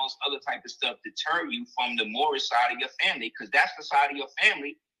Indians and all this other type of stuff deter you from the Moorish side of your family, because that's the side of your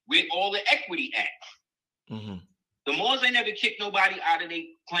family with all the equity at. The Moors ain't never kicked nobody out of their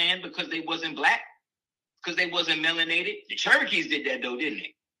clan because they wasn't black, because they wasn't melanated. The Cherokees did that though, didn't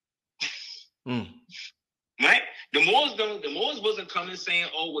they? Right? The Moors wasn't coming saying,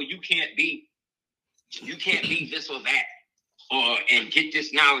 oh, well, you can't be this or that, or and get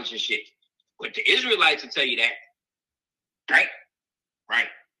this knowledge and shit. But the Israelites will tell you that. Right? Right.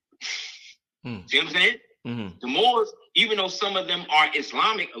 See what I'm saying? The Moors, even though some of them are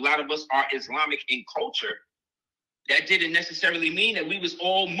Islamic, a lot of us are Islamic in culture, that didn't necessarily mean that we was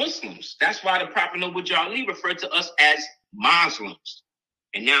all Muslims. That's why the Prophet Noble Jali referred to us as Muslims.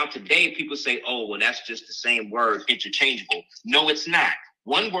 And now today people say, oh, well, that's just the same word, interchangeable. No, it's not.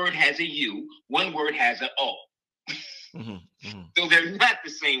 One word has a U, one word has an O. So they're not the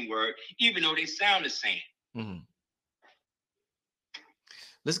same word, even though they sound the same.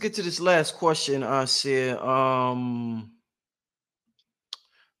 Let's get to this last question, Aseer.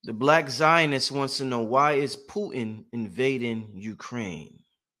 The Black Zionist wants to know, why is Putin invading Ukraine?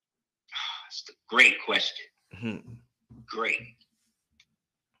 It's a great question. Great.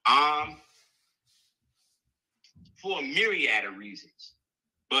 For a myriad of reasons.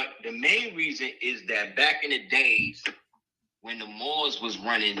 But the main reason is that back in the days when the Moors was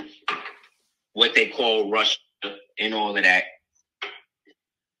running what they call Russia and all of that,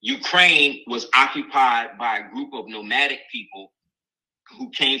 Ukraine was occupied by a group of nomadic people who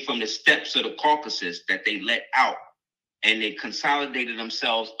came from the steppes of the Caucasus that they let out, and they consolidated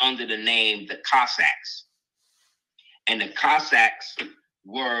themselves under the name the Cossacks. And the Cossacks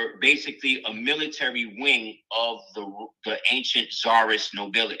were basically a military wing of the ancient Tsarist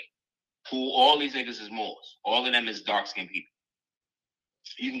nobility, who all these niggas is Moors. All of them is dark-skinned people.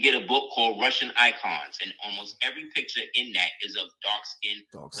 You can get a book called Russian Icons, and almost every picture in that is of dark-skinned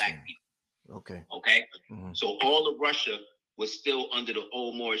black people. Okay? So all of Russia was still under the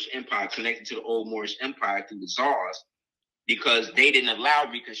old Moorish Empire, connected to the old Moorish Empire through the Tsars, because they didn't allow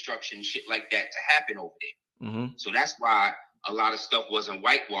reconstruction, shit like that, to happen over there. So that's why a lot of stuff wasn't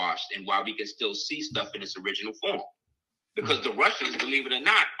whitewashed, and why we can still see stuff in its original form. Because the Russians, believe it or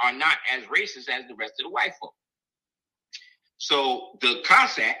not, are not as racist as the rest of the white folk. So the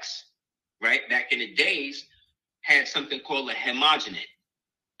Cossacks, right, back in the days, had something called a homogenate.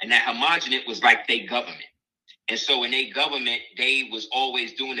 And that homogenate was like their government. And so in their government, they was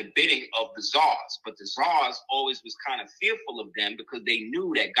always doing the bidding of the Tsars. But the Tsars always was kind of fearful of them, because they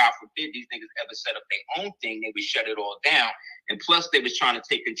knew that, God forbid, these niggas ever set up their own thing, they would shut it all down. And plus, they was trying to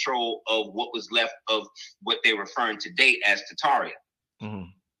take control of what was left of what they're referring to date as Tataria.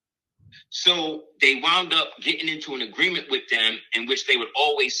 So they wound up getting into an agreement with them in which they would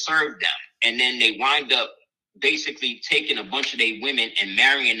always serve them. And then they wind up basically taking a bunch of their women and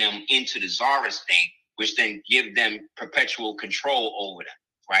marrying them into the Tsarist thing, which then give them perpetual control over them,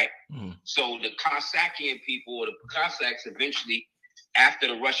 right? So the Cossakian people, or the Cossacks, eventually, after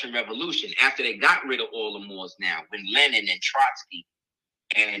the Russian Revolution, after they got rid of all the Moors now, when Lenin and Trotsky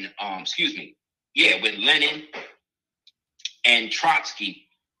and, when Lenin and Trotsky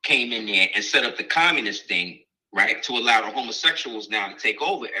came in there and set up the communist thing, right, to allow the homosexuals now to take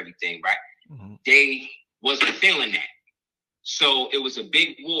over everything, right? They wasn't feeling that. So it was a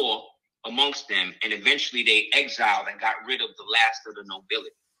big war amongst them, and eventually they exiled and got rid of the last of the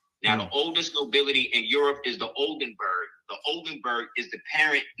nobility. Now, the oldest nobility in Europe is the Oldenburg. The Oldenburg is the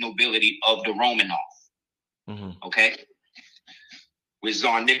parent nobility of the Romanov. Okay? With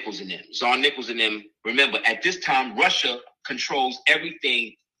Tsar Nichols and them. Tsar Nichols and them, remember, at this time, Russia controls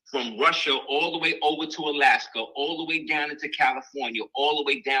everything from Russia all the way over to Alaska, all the way down into California, all the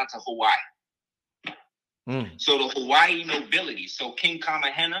way down to Hawaii. So the Hawaii nobility, so King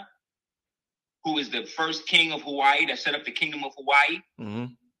Kamahena, who is the first king of Hawaii that set up the kingdom of Hawaii,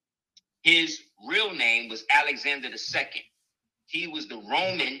 his real name was Alexander II. He was the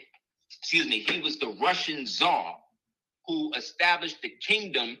he was the Russian Tsar who established the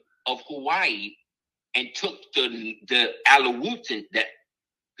kingdom of Hawaii and took the Aleutian,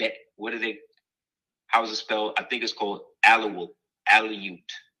 that what are they, how is it spelled? I think it's called Aleut,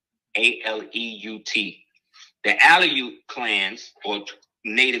 A-L-E-U-T. The Aleut clans or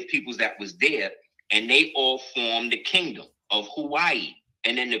native peoples that was there, and they all formed the kingdom of Hawaii.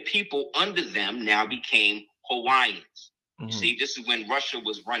 And then the people under them now became Hawaiians. See, this is when Russia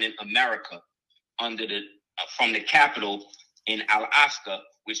was running America under from the capital in Alaska,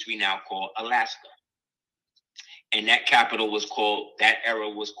 which we now call Alaska. And that capital was called, that era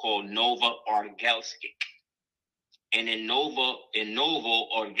was called Nova Argelskik. And in Novo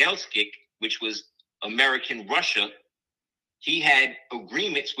Argelskik, which was American Russia, he had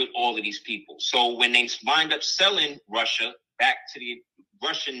agreements with all of these people. So when they wind up selling Russia back to the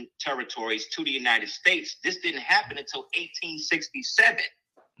Russian territories to the United States, this didn't happen until 1867.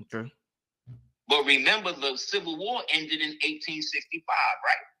 Okay. But remember, the Civil War ended in 1865,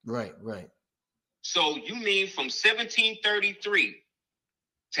 right? Right. So you mean from 1733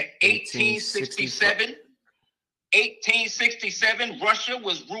 to 1867? 1867, Russia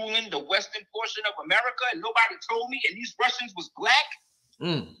was ruling the western portion of America, and nobody told me, and these Russians was black?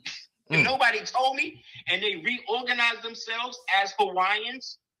 And nobody told me, and they reorganized themselves as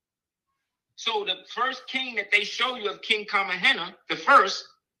Hawaiians. So the first king that they show you of King Kamahena, the first,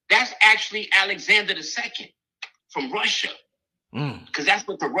 that's actually Alexander II from Russia. Because that's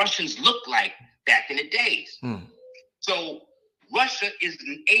what the Russians looked like back in the days. So Russia is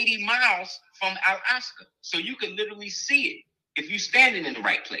 80 miles from Alaska. So you can literally see it if you're standing in the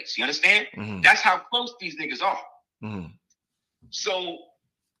right place. You understand? That's how close these niggas are. So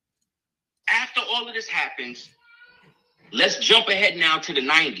after all of this happens, let's jump ahead now to the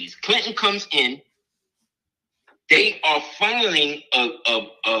 90s. Clinton comes in. They are funneling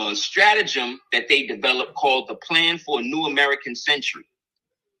a stratagem that they developed called the Plan for a New American Century.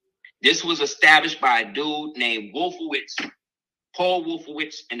 This was established by a dude named Paul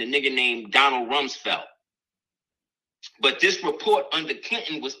Wolfowitz, and a nigga named Donald Rumsfeld. But this report under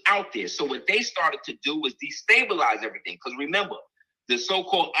Clinton was out there. So what they started to do was destabilize everything. Because remember, the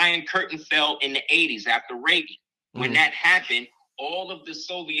so-called Iron Curtain fell in the 80s after Reagan. When that happened, all of the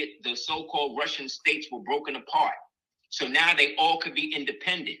so-called Russian states were broken apart. So now they all could be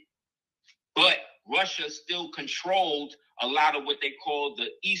independent. But Russia still controlled a lot of what they call the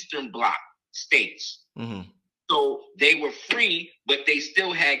Eastern Bloc states. So they were free, but they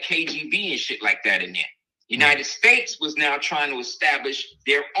still had KGB and shit like that in there. United States was now trying to establish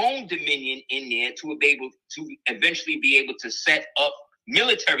their own dominion in there to be able to eventually be able to set up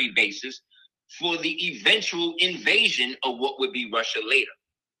military bases for the eventual invasion of what would be Russia later,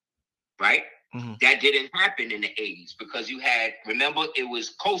 right? That didn't happen in the 80s because you had, remember, it was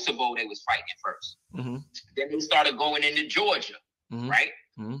Kosovo they was fighting first. Then they started going into Georgia, right?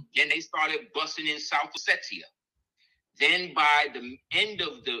 Then they started busting in South Ossetia. Then by the end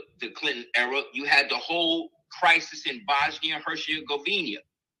of the Clinton era, you had the whole crisis in Bosnia and Herzegovina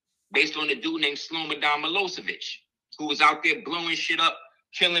based on a dude named Slobodan Milosevic, who was out there blowing shit up,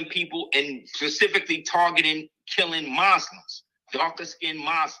 killing people, and specifically targeting, killing Muslims, darker skinned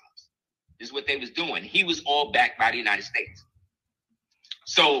Muslims. This is what they was doing. He was all backed by the United States.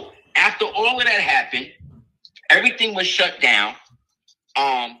 So after all of that happened, everything was shut down.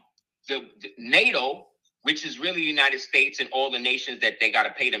 The NATO, which is really the United States and all the nations that they got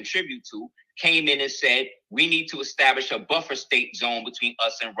to pay them tribute to, came in and said, we need to establish a buffer state zone between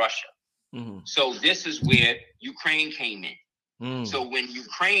us and Russia. So this is where Ukraine came in. So when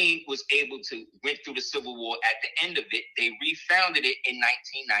Ukraine was able to went through the Civil War, at the end of it, they refounded it in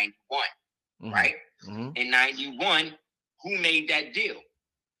 1991, right? In 91, who made that deal?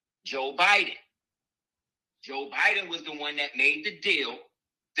 Joe Biden. Joe Biden was the one that made the deal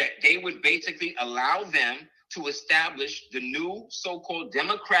that they would basically allow them to establish the new so-called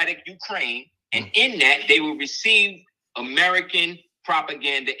democratic Ukraine. And in that, they would receive American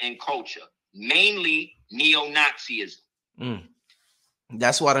propaganda and culture, mainly neo-Nazism.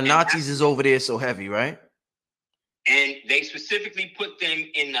 That's why the Nazis is over there so heavy, right? And they specifically put them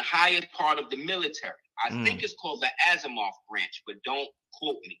in the highest part of the military. I think it's called the Asimov branch, but don't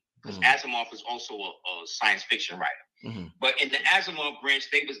quote me, because Asimov is also a science fiction writer. But in the Asimov branch,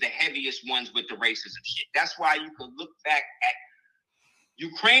 they was the heaviest ones with the racism shit. That's why you can look back at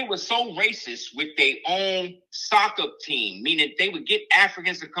Ukraine was so racist with their own soccer team, meaning they would get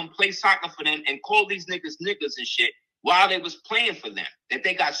Africans to come play soccer for them and call these niggas and shit while they was playing for them. That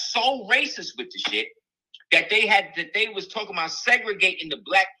they got so racist with the shit that they was talking about segregating the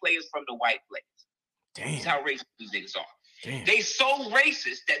black players from the white players. Damn. That's how racist these niggas are. Damn. They so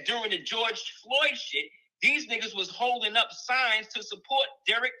racist that during the George Floyd shit, these niggas was holding up signs to support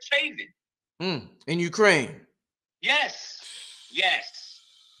Derek Chauvin. In Ukraine. Yes.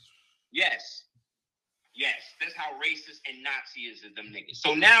 That's how racist and Nazi is them niggas.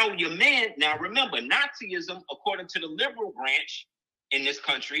 So now remember, Nazism, according to the liberal branch in this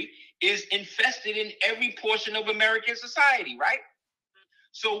country, is infested in every portion of American society, right?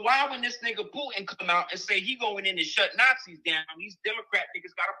 So why when this nigga Putin come out and say he going in and shut Nazis down, these Democrat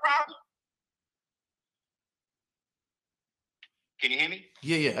niggas got a problem? Can you hear me?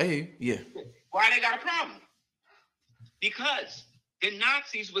 Yeah, I hear you. Yeah. Why they got a problem? Because the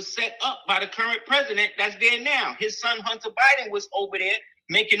Nazis was set up by the current president that's there now. His son Hunter Biden was over there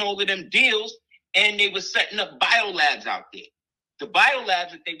making all of them deals, and they were setting up biolabs out there. The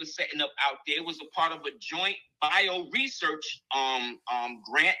biolabs that they were setting up out there was a part of a joint bio research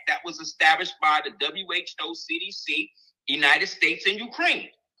grant that was established by the WHO, CDC, United States, and Ukraine.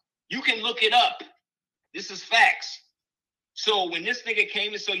 You can look it up. This is facts. So when this nigga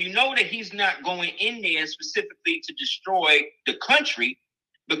came in, so you know that he's not going in there specifically to destroy the country,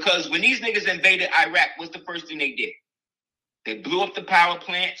 because when these niggas invaded Iraq, what's the first thing they did? They blew up the power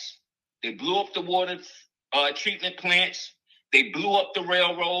plants. They blew up the water treatment plants. They blew up the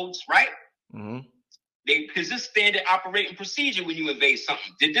railroads, right? Mm-hmm. Because this standard operating procedure when you invade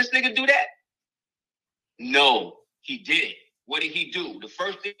something. Did this nigga do that? No, he didn't. What did he do? The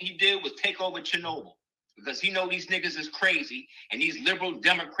first thing he did was take over Chernobyl, because he know these niggas is crazy, and these liberal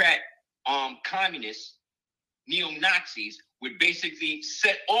Democrat communists, neo-Nazis, would basically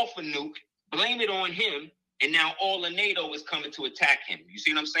set off a nuke, blame it on him, and now all of NATO is coming to attack him. You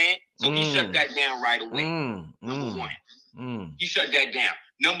see what I'm saying? So he shut that down right away. Number one. He shut that down.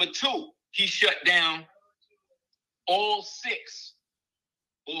 Number two, he shut down all 6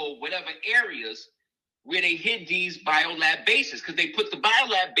 or whatever areas where they hid these biolab bases, because they put the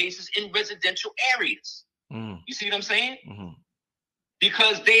biolab bases in residential areas. You see what I'm saying?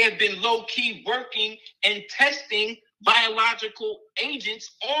 Because they have been low-key working and testing biological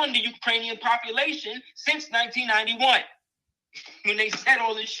agents on the Ukrainian population since 1991, when they set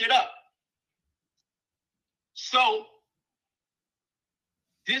all this shit up. So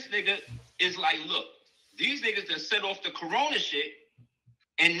this nigga is like, look, these niggas that set off the corona shit,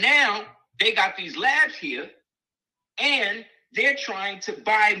 and now they got these labs here, and they're trying to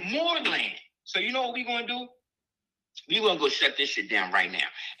buy more land. So you know what we're going to do? We're going to go shut this shit down right now.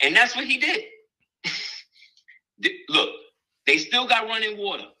 And that's what he did. Look, they still got running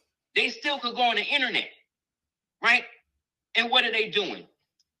water. They still could go on the internet, right? And what are they doing?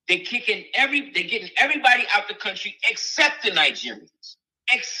 They're getting everybody out the country except the Nigerians,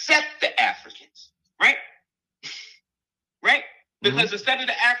 except the Africans, right? Right? Because instead of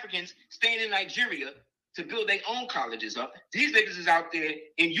the Africans staying in Nigeria to build their own colleges up, these niggas is out there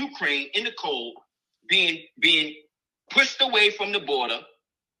in Ukraine in the cold, being pushed away from the border.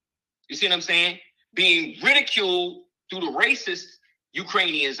 You see what I'm saying? Being ridiculed through the racist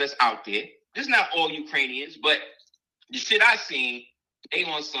Ukrainians that's out there. This is not all Ukrainians, but the shit I seen, they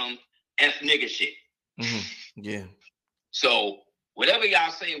on some F nigga shit. Yeah. So whatever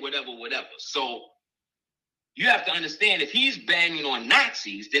y'all say, whatever. So you have to understand, if he's banging on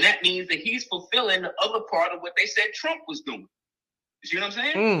Nazis, then that means that he's fulfilling the other part of what they said Trump was doing. You see what I'm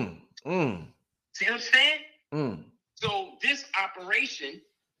saying? See what I'm saying? So this operation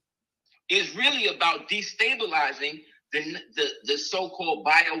is really about destabilizing the so-called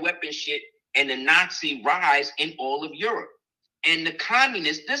bioweapon shit and the Nazi rise in all of Europe. And the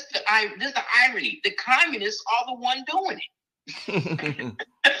communists, this is the irony, the communists are the one doing it.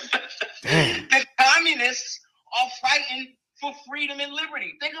 The communists are fighting for freedom and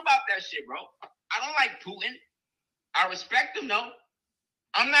liberty. Think about that shit, bro. I don't like Putin. I respect him, though.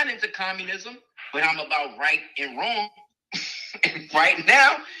 I'm not into communism, but I'm about right and wrong. And right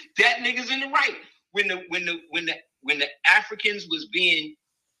now, that nigga's in the right. When the Africans was being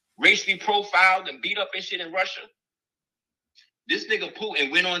racially profiled and beat up and shit in Russia, this nigga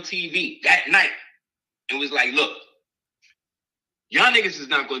Putin went on TV that night and was like, look, y'all niggas is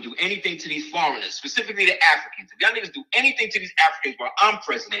not going to do anything to these foreigners, specifically the Africans. If y'all niggas do anything to these Africans while I'm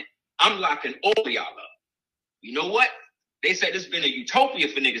president, I'm locking all of y'all up. You know what? They said it's been a utopia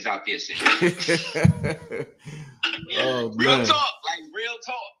for niggas out there since. Real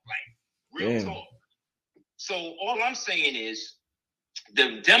talk. So all I'm saying is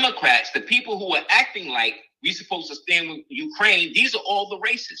the Democrats, the people who are acting like we supposed to stand with Ukraine, these are all the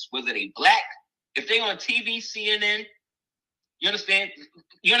racists, whether they black, if they on TV, CNN, you understand?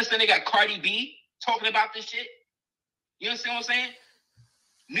 You understand they got Cardi B talking about this shit? You understand what I'm saying?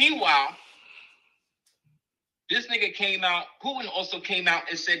 Meanwhile, this nigga came out, Putin also came out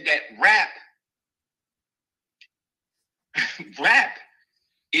and said that rap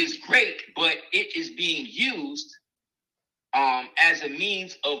is great, but it is being used as a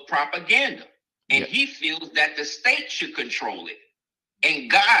means of propaganda. And he feels that the state should control it and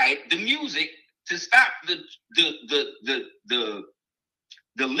guide the music to stop the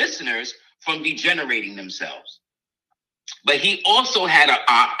listeners from degenerating themselves. But he also had an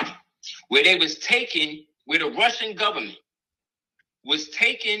op where they was taking, where the Russian government was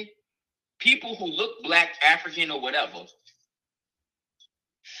taking people who look black, African, or whatever,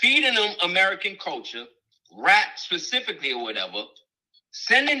 feeding them American culture, rap specifically or whatever,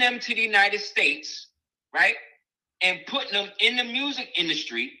 sending them to the United States, right? And putting them in the music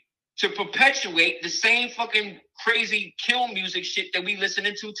industry to perpetuate the same fucking crazy kill music shit that we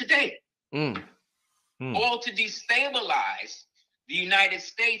listening to today. All to destabilize the United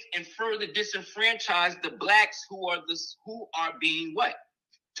States and further disenfranchise the blacks who are being what?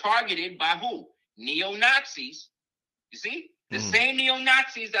 Targeted by who? Neo-Nazis. You see? The same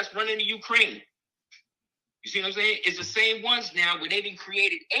neo-Nazis that's running the Ukraine. You see what I'm saying? It's the same ones now where they've been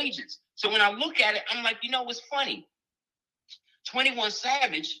created agents. So when I look at it, I'm like, you know, what's funny? 21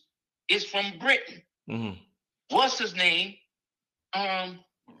 Savage is from Britain. What's his name?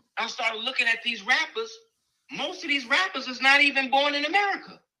 I started looking at these rappers. Most of these rappers is not even born in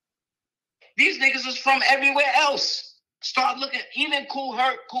America. These niggas is from everywhere else. Start looking, even Cool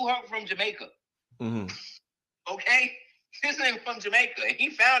Herc from Jamaica. Okay? This nigga from Jamaica, and he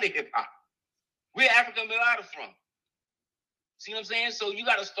founded hip hop. Where African mulatto from? See what I'm saying? So you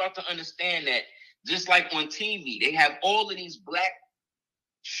got to start to understand that just like on TV, they have all of these black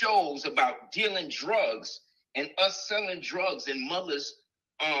shows about dealing drugs and us selling drugs and mothers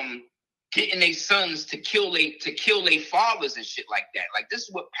getting their sons to kill their fathers and shit like that. Like this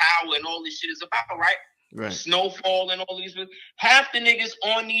is what power and all this shit is about, right? Right. Snowfall and all these. Half the niggas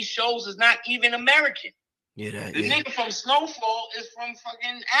on these shows is not even American. The nigga from Snowfall is from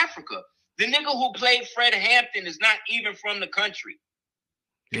fucking Africa. The nigga who played Fred Hampton is not even from the country.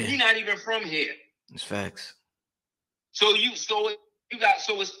 He's not even from here. It's facts. So it's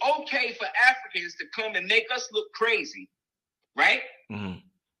okay for Africans to come and make us look crazy, right?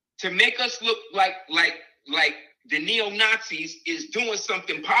 To make us look like the neo-Nazis is doing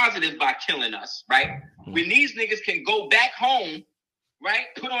something positive by killing us, right? When these niggas can go back home,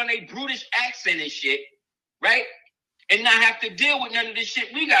 right? Put on a brutish accent and shit, right? And not have to deal with none of this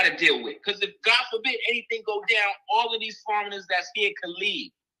shit we got to deal with. Because if, God forbid, anything go down, all of these foreigners that's here can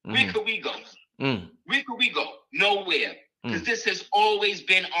leave. Where could we go? Where could we go? Nowhere. Because this has always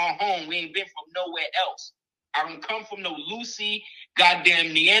been our home. We ain't been from nowhere else. I don't come from no Lucy,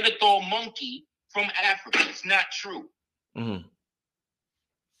 goddamn Neanderthal monkey from Africa. It's not true.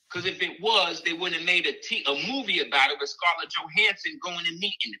 Because if it was, they wouldn't have made a movie about it with Scarlett Johansson going and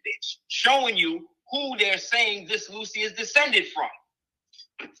meeting the bitch, showing you who they're saying this Lucy is descended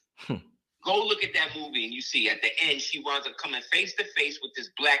from. Go look at that movie and you see at the end, she winds up coming face to face with this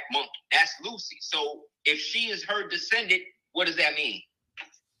black monkey. That's Lucy. So if she is her descendant, what does that mean?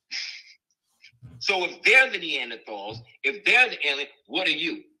 So if they're the Neanderthals, if they're the alien, what are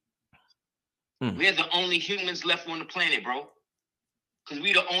you? We're the only humans left on the planet, bro. Because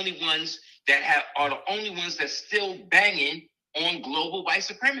we're the only ones that are the only ones that's still banging on global white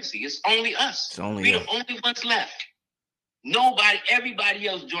supremacy. It's only us. We're the only ones left. Nobody, everybody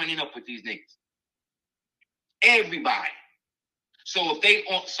else joining up with these niggas. Everybody. So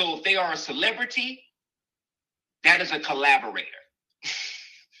if they are a celebrity, that is a collaborator.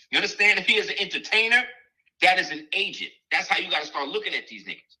 You understand? If he is an entertainer, that is an agent. That's how you got to start looking at these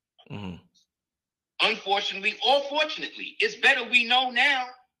niggas. Unfortunately or fortunately, it's better we know now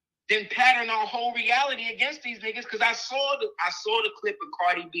than pattern our whole reality against these niggas. Because I saw the clip of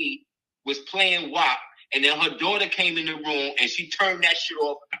Cardi B was playing WAP, and then her daughter came in the room and she turned that shit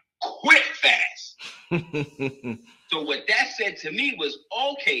off quick fast. So what that said to me was,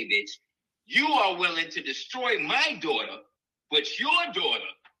 okay, bitch, you are willing to destroy my daughter, but your daughter,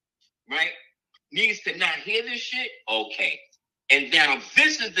 right, needs to not hear this shit? Okay. And now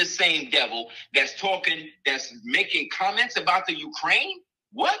this is the same devil that's making comments about the Ukraine?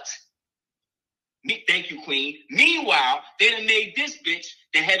 What? Thank you, Queen. Meanwhile, they done made this bitch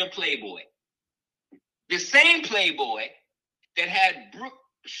the head of Playboy. The same Playboy that had Brooke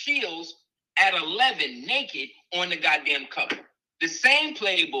Shields at 11 naked on the goddamn cover. The same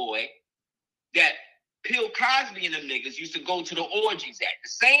Playboy that Bill Cosby and them niggas used to go to the orgies at. The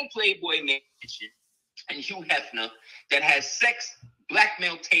same Playboy mansion and Hugh Hefner that has sex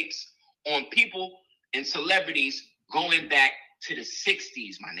blackmail tapes on people and celebrities going back to the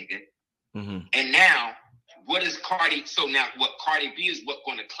 60s, my nigga. Mm-hmm. And now, what is Cardi? So now what Cardi B is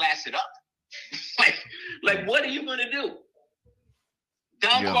going to class it up? like, what are you going to do?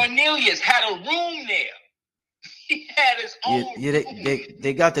 Don Cornelius had a room there. He had his own room.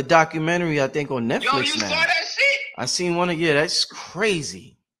 They got the documentary, I think, on Netflix now. Yo, you saw that shit? I seen one of, that's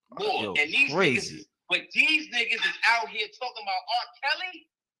crazy. Boy, and these crazy. Niggas, but these niggas is out here talking about R. Kelly?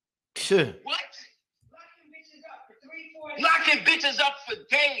 Sure. What? Locking bitches up for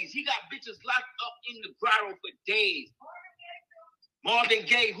days. He got bitches locked up in the grotto for days. Marvin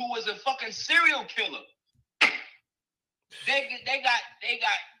Gaye, who was a fucking serial killer. They got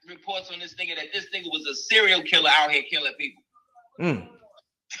reports on this nigga that this nigga was a serial killer out here killing people.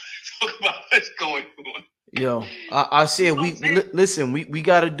 Talk about what's going on. Yo, I said listen. We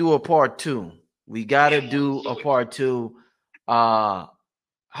got to do a part 2. We got to do a part 2.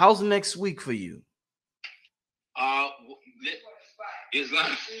 How's next week for you?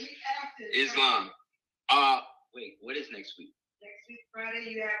 Islam. Wait, what is next week? Next week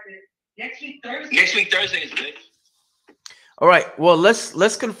Friday. You have to. Next week Thursday. Next week Thursday is good. All right. Well,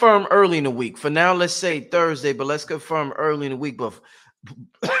 let's confirm early in the week. For now, let's say Thursday, but let's confirm early in the week. But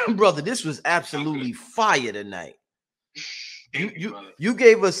brother, this was absolutely fire tonight. You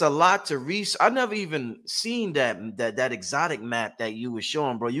gave us a lot to research. I never even seen that exotic map that you were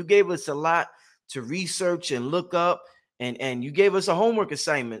showing, bro. You gave us a lot to research and look up, and you gave us a homework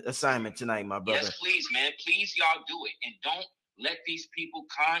assignment tonight, my brother. Yes, please, man. Please, y'all do it, and don't let these people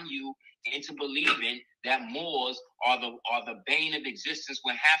con you into believing that Moors are the bane of existence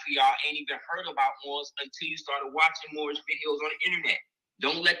when half of y'all ain't even heard about Moors until you started watching Moors videos on the internet.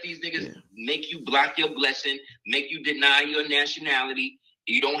 Don't let these niggas make you block your blessing, make you deny your nationality.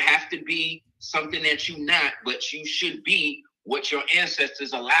 You don't have to be something that you're not, but you should be what your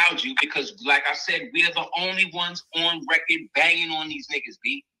ancestors allowed you, because like I said, we're the only ones on record banging on these niggas,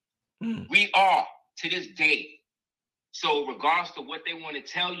 B. We are, to this day. So regardless of what they want to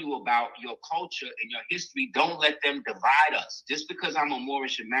tell you about your culture and your history, don't let them divide us. Just because I'm a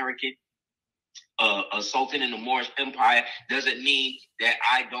Moorish American, a sultan in the Moorish Empire, doesn't mean that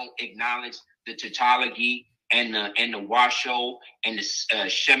I don't acknowledge the Tatalagi and the Washoe and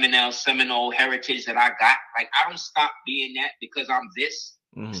the Seminole heritage that I got. Like, I don't stop being that because I'm this.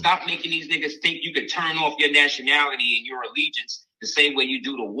 Stop making these niggas think you can turn off your nationality and your allegiance the same way you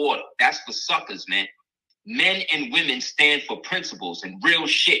do the water. That's for suckers, man. Men and women stand for principles and real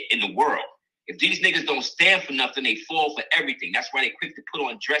shit in the world. If these niggas don't stand for nothing, they fall for everything. That's why they quick to put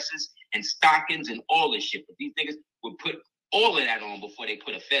on dresses and stockings and all this shit. But these niggas would put all of that on before they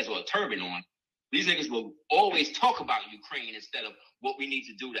put a fez or a turban on. These niggas will always talk about Ukraine instead of what we need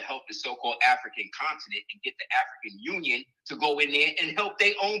to do to help the so-called African continent and get the African Union to go in there and help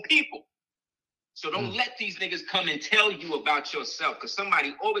their own people. So don't let these niggas come and tell you about yourself, because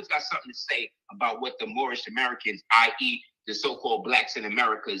somebody always got something to say about what the Moorish Americans, i.e. the so-called blacks in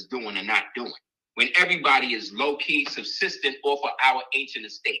America, is doing and not doing, when everybody is low-key subsistent off of our ancient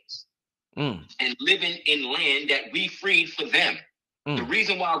estates and living in land that we freed for them. The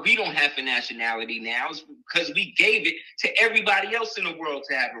reason why we don't have a nationality now is because we gave it to everybody else in the world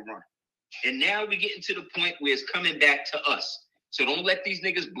to have it run. And now we're getting to the point where it's coming back to us. So don't let these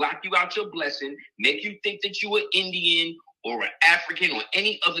niggas block you out your blessing, make you think that you are Indian or an African or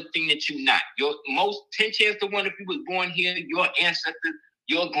any other thing that you're not. Your most 10 chance to 1 if you was born here, your ancestors,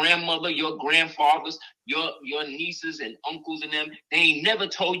 your grandmother, your grandfathers, your nieces and uncles and them, they ain't never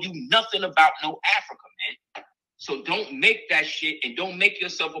told you nothing about no Africa, man. So don't make that shit and don't make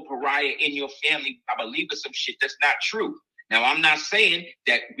yourself a pariah in your family by believing some shit that's not true. Now, I'm not saying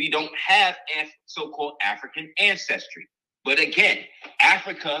that we don't have so-called African ancestry. But again,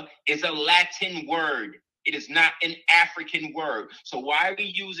 Africa is a Latin word. It is not an African word. So why are we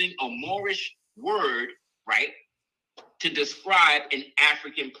using a Moorish word, right, to describe an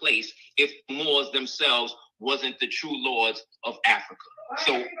African place if Moors themselves wasn't the true lords of Africa?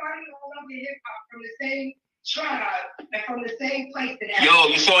 So everybody all of the hip hop from the same tribe and from the same place. Yo,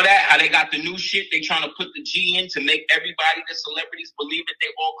 you saw that? How they got the new shit? They trying to put the G in to make everybody, the celebrities, believe that they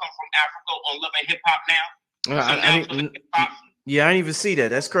all come from Africa on Love and Hip Hop now. I didn't even see that.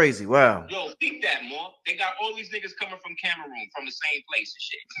 That's crazy. Wow. Yo, peep that, more. They got all these niggas coming from Cameroon, from the same place and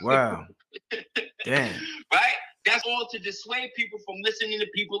shit. Wow. Damn. Right? That's all to dissuade people from listening to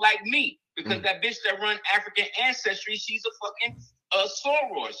people like me. Because that bitch that run African Ancestry, she's a fucking a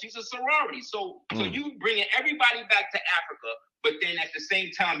soror. She's a sorority. So you bringing everybody back to Africa, but then at the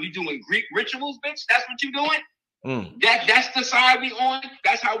same time you doing Greek rituals, bitch. That's what you doing. That's the side we on.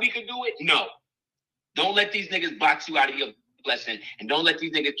 That's how we can do it. No, don't let these niggas box you out of your blessing, and don't let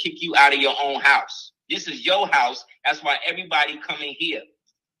these niggas kick you out of your own house. This is your house. That's why everybody coming here.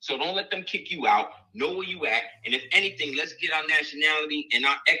 So don't let them kick you out. Know where you at. And if anything, let's get our nationality and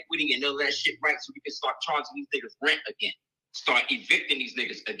our equity and all that shit right so we can start charging these niggas rent again. Start evicting these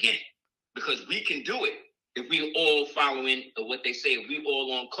niggas again. Because we can do it if we all following what they say, if we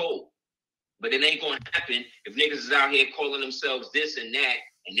all on code. But it ain't going to happen if niggas is out here calling themselves this and that.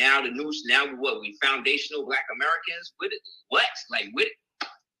 And now we foundational Black Americans? With it? What? Like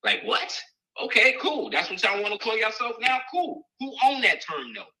what? Okay, cool. That's what y'all want to call yourself now? Cool. Who owned that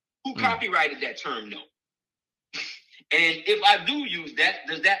term, though? Who copyrighted that term, though? And if I do use that,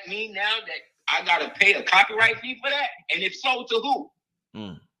 does that mean now that I got to pay a copyright fee for that? And if so, to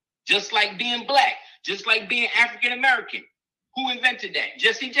who? Just like being Black, just like being African American. Who invented that?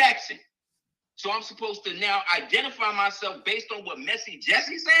 Jesse Jackson. So I'm supposed to now identify myself based on what Messy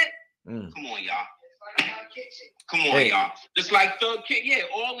Jesse said? Come on, y'all. Come on, y'all. Just like Thug Kid. Yeah,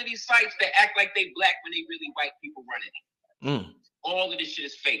 all of these sites that act like they Black when they really white people running it. All of this shit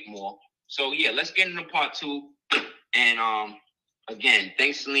is fake, more. So yeah, let's get into part 2. And again,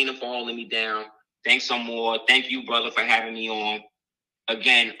 thanks Selena for holding me down. Thanks some more. Thank you, brother, for having me on.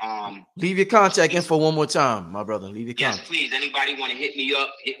 Again, leave your contact info one more time, my brother. Leave your contact. Yes, please. Anybody want to hit me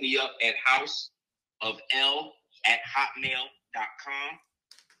up at houseofl@hotmail.com.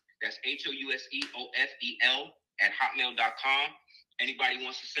 That's HOUSEOFEL @hotmail.com. Anybody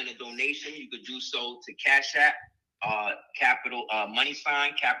wants to send a donation, you could do so to Cash App, capital money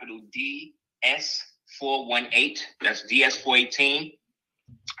sign, capital DS418. That's DS418.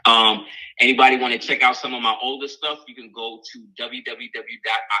 Anybody want to check out some of my older stuff, you can go to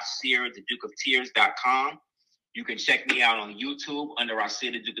www.aseerthedukeoftears.com. You can check me out on YouTube under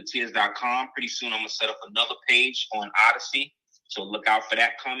aseerthedukeoftears.com. Pretty soon I'm going to set up another page on Odyssey, so look out for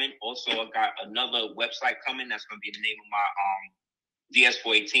that coming. Also, I've got another website coming that's going to be the name of my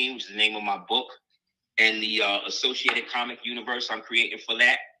DS418, which is the name of my book, and the associated comic universe I'm creating for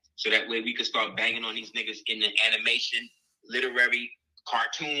that, so that way we can start banging on these niggas in the animation, literary,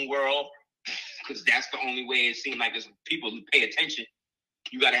 cartoon world, because that's the only way it seems like there's people who pay attention.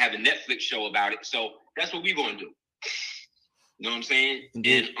 You got to have a Netflix show about it. So that's what we're going to do. You know what I'm saying?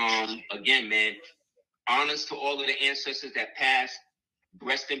 Indeed. And again, man, honors to all of the ancestors that passed.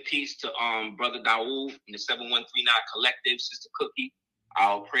 Rest in peace to Brother Dawood and the 7139 Collective, Sister Cookie.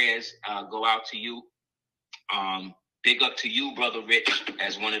 Our prayers go out to you. Big up to you, Brother Rich,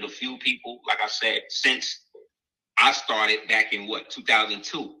 as one of the few people, like I said, since I started back in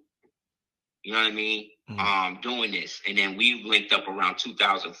 2002. You know what I mean? Doing this. And then we linked up around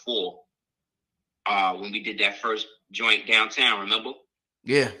 2004 when we did that first joint downtown, remember?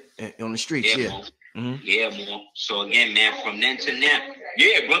 Yeah, on the streets, yeah. Yeah, more. So again, man, from then to now,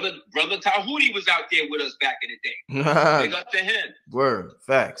 yeah, brother Tahuti was out there with us back in the day. Big up to him. Word,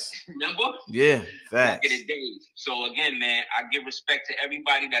 facts. Remember? Yeah, facts. Back in the days. So again, man, I give respect to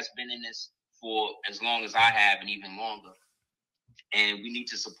everybody that's been in this for as long as I have and even longer. And we need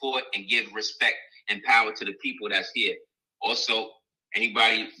to support and give respect and power to the people that's here. Also,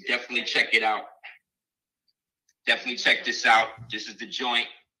 anybody, definitely check it out. Definitely check this out. This is the joint.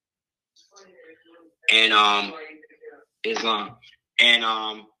 And Islam.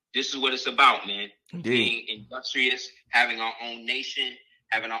 And this is what it's about, man. Indeed. Being industrious, having our own nation,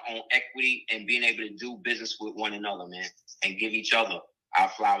 having our own equity, and being able to do business with one another, man, and give each other our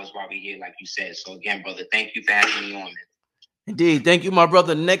flowers while we're here, like you said. So again, brother, thank you for having me on, man. Indeed. Thank you, my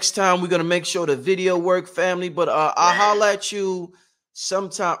brother. Next time we're gonna make sure the video work, family. But I'll holler at you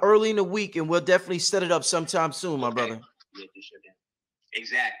sometime early in the week, and we'll definitely set it up sometime soon, my brother.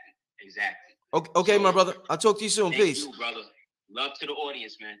 Exactly. Okay, so, my brother. I'll talk to you soon. Peace. Thank you, brother. Love to the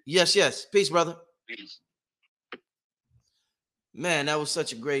audience, man. Yes. Peace, brother. Peace. Man, that was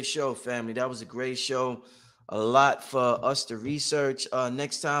such a great show, family. That was a great show. A lot for us to research.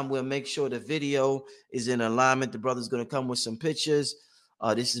 Next time, we'll make sure the video is in alignment. The brother's going to come with some pictures.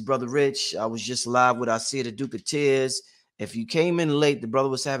 This is Brother Rich. I was just live with Aseer, the Duke of Tears. If you came in late, the brother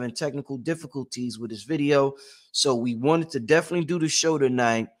was having technical difficulties with his video. So we wanted to definitely do the show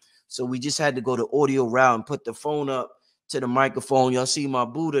tonight. So we just had to go the audio route and put the phone up to the microphone. Y'all see my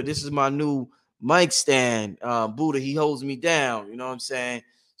Buddha. This is my new mic stand. Buddha, he holds me down. You know what I'm saying?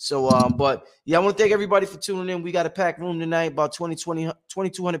 So, but yeah, I want to thank everybody for tuning in. We got a packed room tonight, about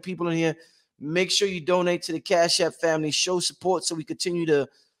 2,200 people in here. Make sure you donate to the Cash App family. Show support so we continue to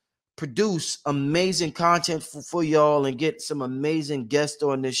produce amazing content for y'all and get some amazing guests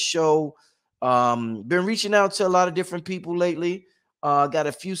on this show. Been reaching out to a lot of different people lately. Got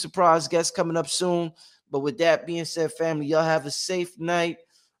a few surprise guests coming up soon. But with that being said, family, y'all have a safe night.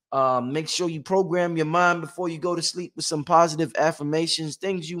 Make sure you program your mind before you go to sleep with some positive affirmations,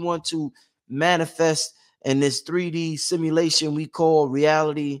 things you want to manifest in this 3D simulation we call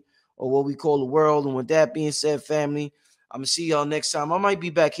reality, or what we call the world. And with that being said, family, I'm gonna see y'all next time. I might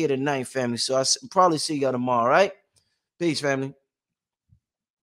be back here tonight, family. So I'll probably see y'all tomorrow. All right? Peace, family.